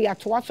ansa na ya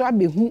toa so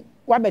abehu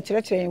wa be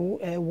kire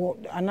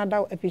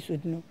another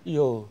episode no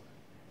yo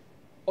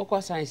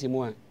okwa science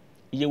mu a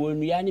ye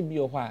wonua ne bi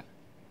o ho a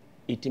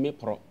etimi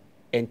pro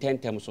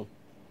ententem so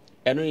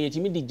eno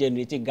yetimi di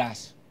generate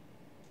gas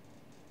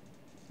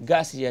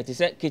ye te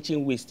say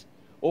kitchen waste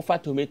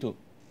over tomato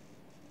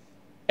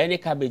any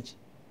cabbage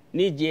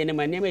ni je ne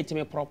ma ne ma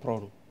etimi pro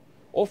no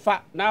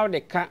over now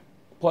the can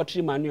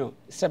poultry manure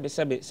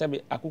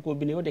sebe akoko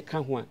bi ne o de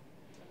ka ho a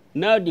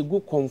now the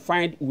go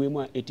confined we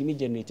mu etimi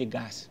generate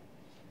gas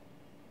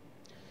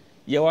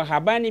ye wa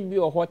habani bi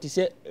o ho te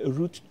se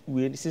root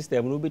we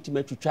system no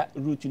betima twitwa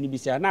root ni bi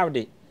se now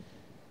the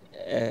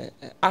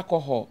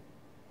alcohol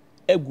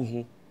egu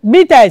ho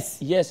bitters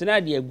yes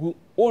na de egu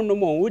onu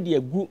mo wo de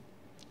egu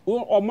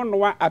omo no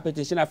wa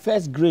appetition na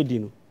first grade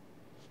no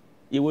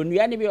ye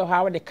wonua ne bi o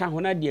ha wo de ka ho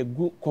na de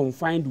egu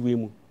confined we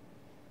mu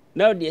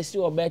now they see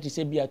about to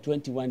say be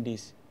 21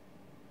 days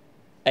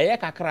eye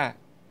kakra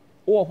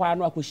wo ho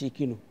anu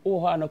akoshiki no wo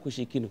ho anu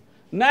akoshiki no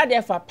na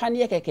de fa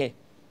panie keke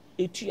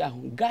etu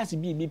ahun gas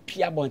bi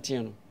pia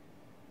bonten no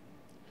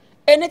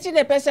eneti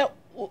de pese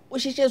o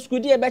hihye school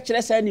die be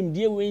kire sa nim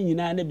die we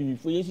nyina na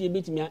bibifo yesu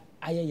ebetimi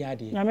aye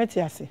yade na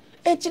meti ase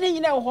e kire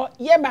nyina ho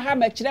ye ba ha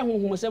ma kire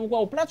honhomsem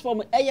kwa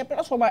platform eye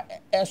platform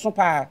so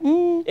pa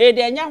e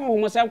de nya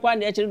honhomsem kwa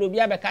na e kire do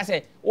bia be ka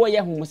se o ye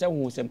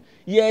honhomsem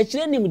ye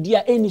kire nim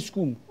dia any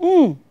school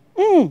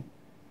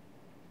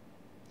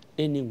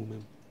any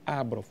woman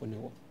abrofo ne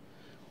wo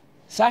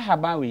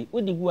sahabawi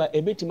odi gu a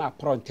ebetimi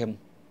aprontem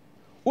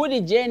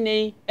odi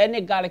jene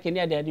ene garlic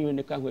ne ade ade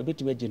ne ka ho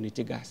ebetimi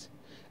generate gas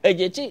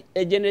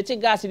generate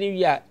gas ni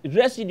wi a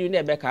residue na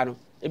ebe ka no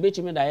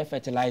ebetimi da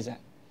fertilizer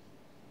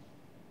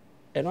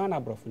eno na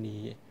brofo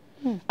ni ye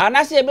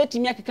anase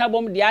ebetimi akeka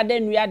bom de ade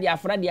nua de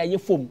afra de aye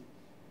fom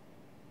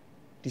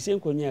ti se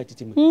nkonya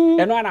atitimi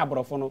eno na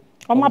brofo no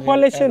o ma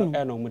polish no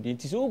eno mu de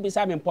ti se obi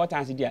some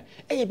importance dia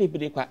eye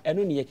bebere kwa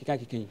eno ne ye keka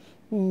kekan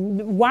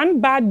one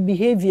bad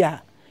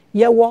behavior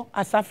yewo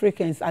as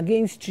Africans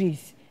against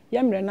trees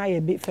yemre na ye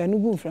be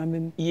fanugu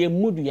framem ye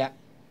mudua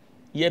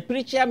ye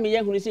preacher me ye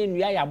hunu se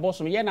nua ya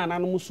bosom ye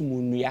nananom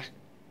sumu nua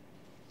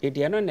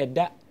ede no ne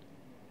da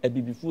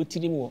abibifo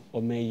tirim wo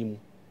omayi mu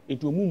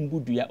etu omu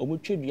mbudua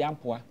omutwedua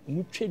ampoa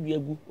omutwedua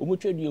gu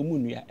omutwedua omu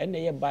nua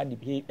ene ye bad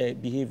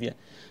behavior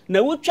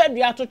na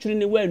wutwedua totwere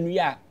ne wa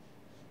nua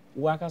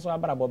wa kaso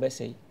abrabo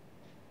besei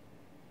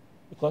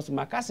because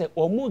makase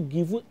omu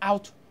give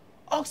out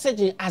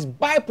oxygen as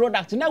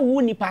byproduct na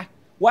wu nipa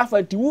wa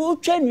fati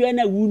wutwenua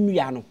na wu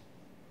nua no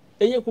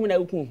eye kum na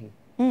wuku hu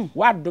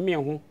wa dome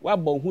ho wa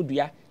bɔ hu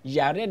dua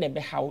yare de be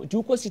hawo ti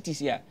uko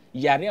cities ya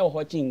yare wo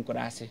ho chi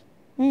nkurase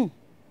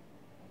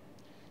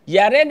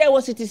yare de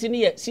wo cities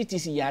ni ye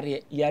cities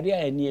yare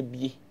ani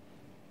abie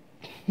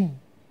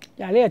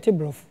yare ate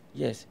brof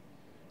yes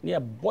ni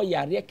boy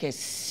yare ke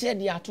se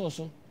dia to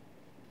so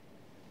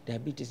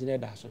diabetes ne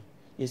da so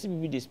yesi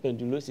bibi de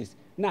spondylosis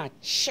na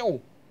chew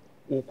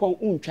wo kon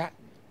untwa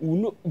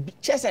uno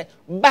chese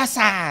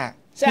basa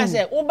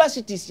se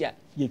obesities ya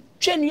ye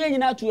twenua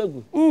nyina to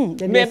agu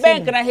me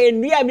benkra he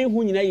nua me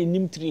hu nyina ye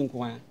nim tri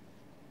nko a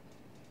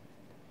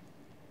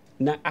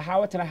na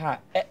ahawatra ha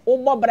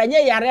obo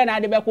branye yare na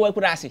ade be ko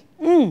akura ase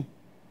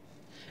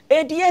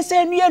edie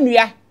se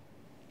nua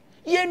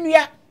ye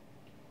nua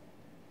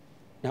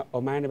na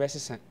o man be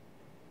sesa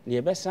ne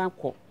ye be san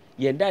ko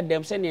ye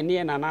dadam se ne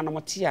ne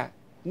nananom te a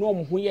na o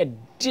ho ye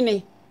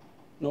dine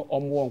na o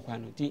mo nkwa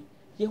no ti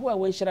ye hu a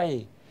won hyira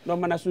ye no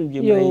mana so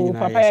ndwe mra nyina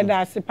papa ye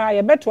da se pa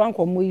ye beto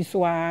ankomo yi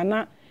so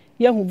ana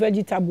yehu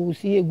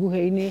vegetables ye gu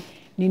he ni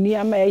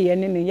niama ye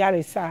ne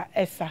yaresa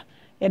esa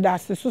ye da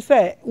se so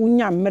se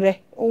unya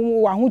mre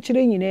wa ho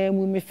kire nyina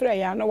mu mefre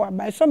ya na wa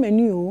ba so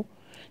mani o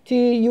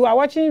ti you are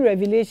watching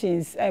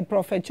Revelations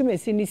Prophet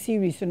TWUMASI ni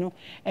series no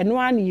eno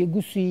an ye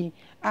gusu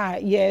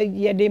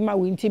ye de ma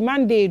winti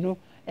Monday no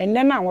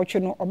enne na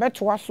wotwe no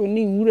obeto aso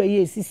ni nwura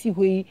ye sisi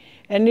hoi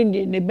ene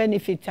ne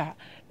benefita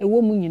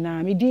ewo mu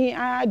nyina me din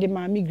de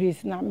Maame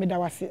Grace na me da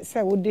wase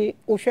se wo de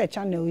wo hwe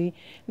channel yi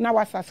na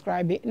wa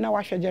subscribe na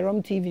wa hwe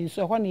Jerome TV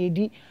so ho na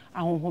edi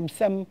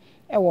ahonhomsem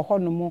wo ho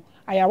no mo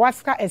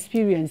ayawaska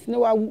experience na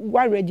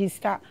wa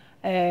register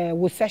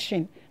wo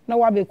session na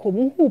wa be ko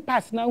who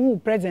past na who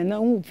present na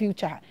who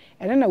future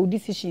and then our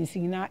decisions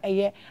na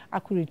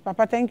accurate.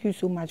 Papa, thank you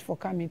so much for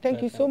coming.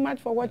 Thank you so much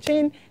for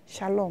watching.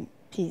 Shalom.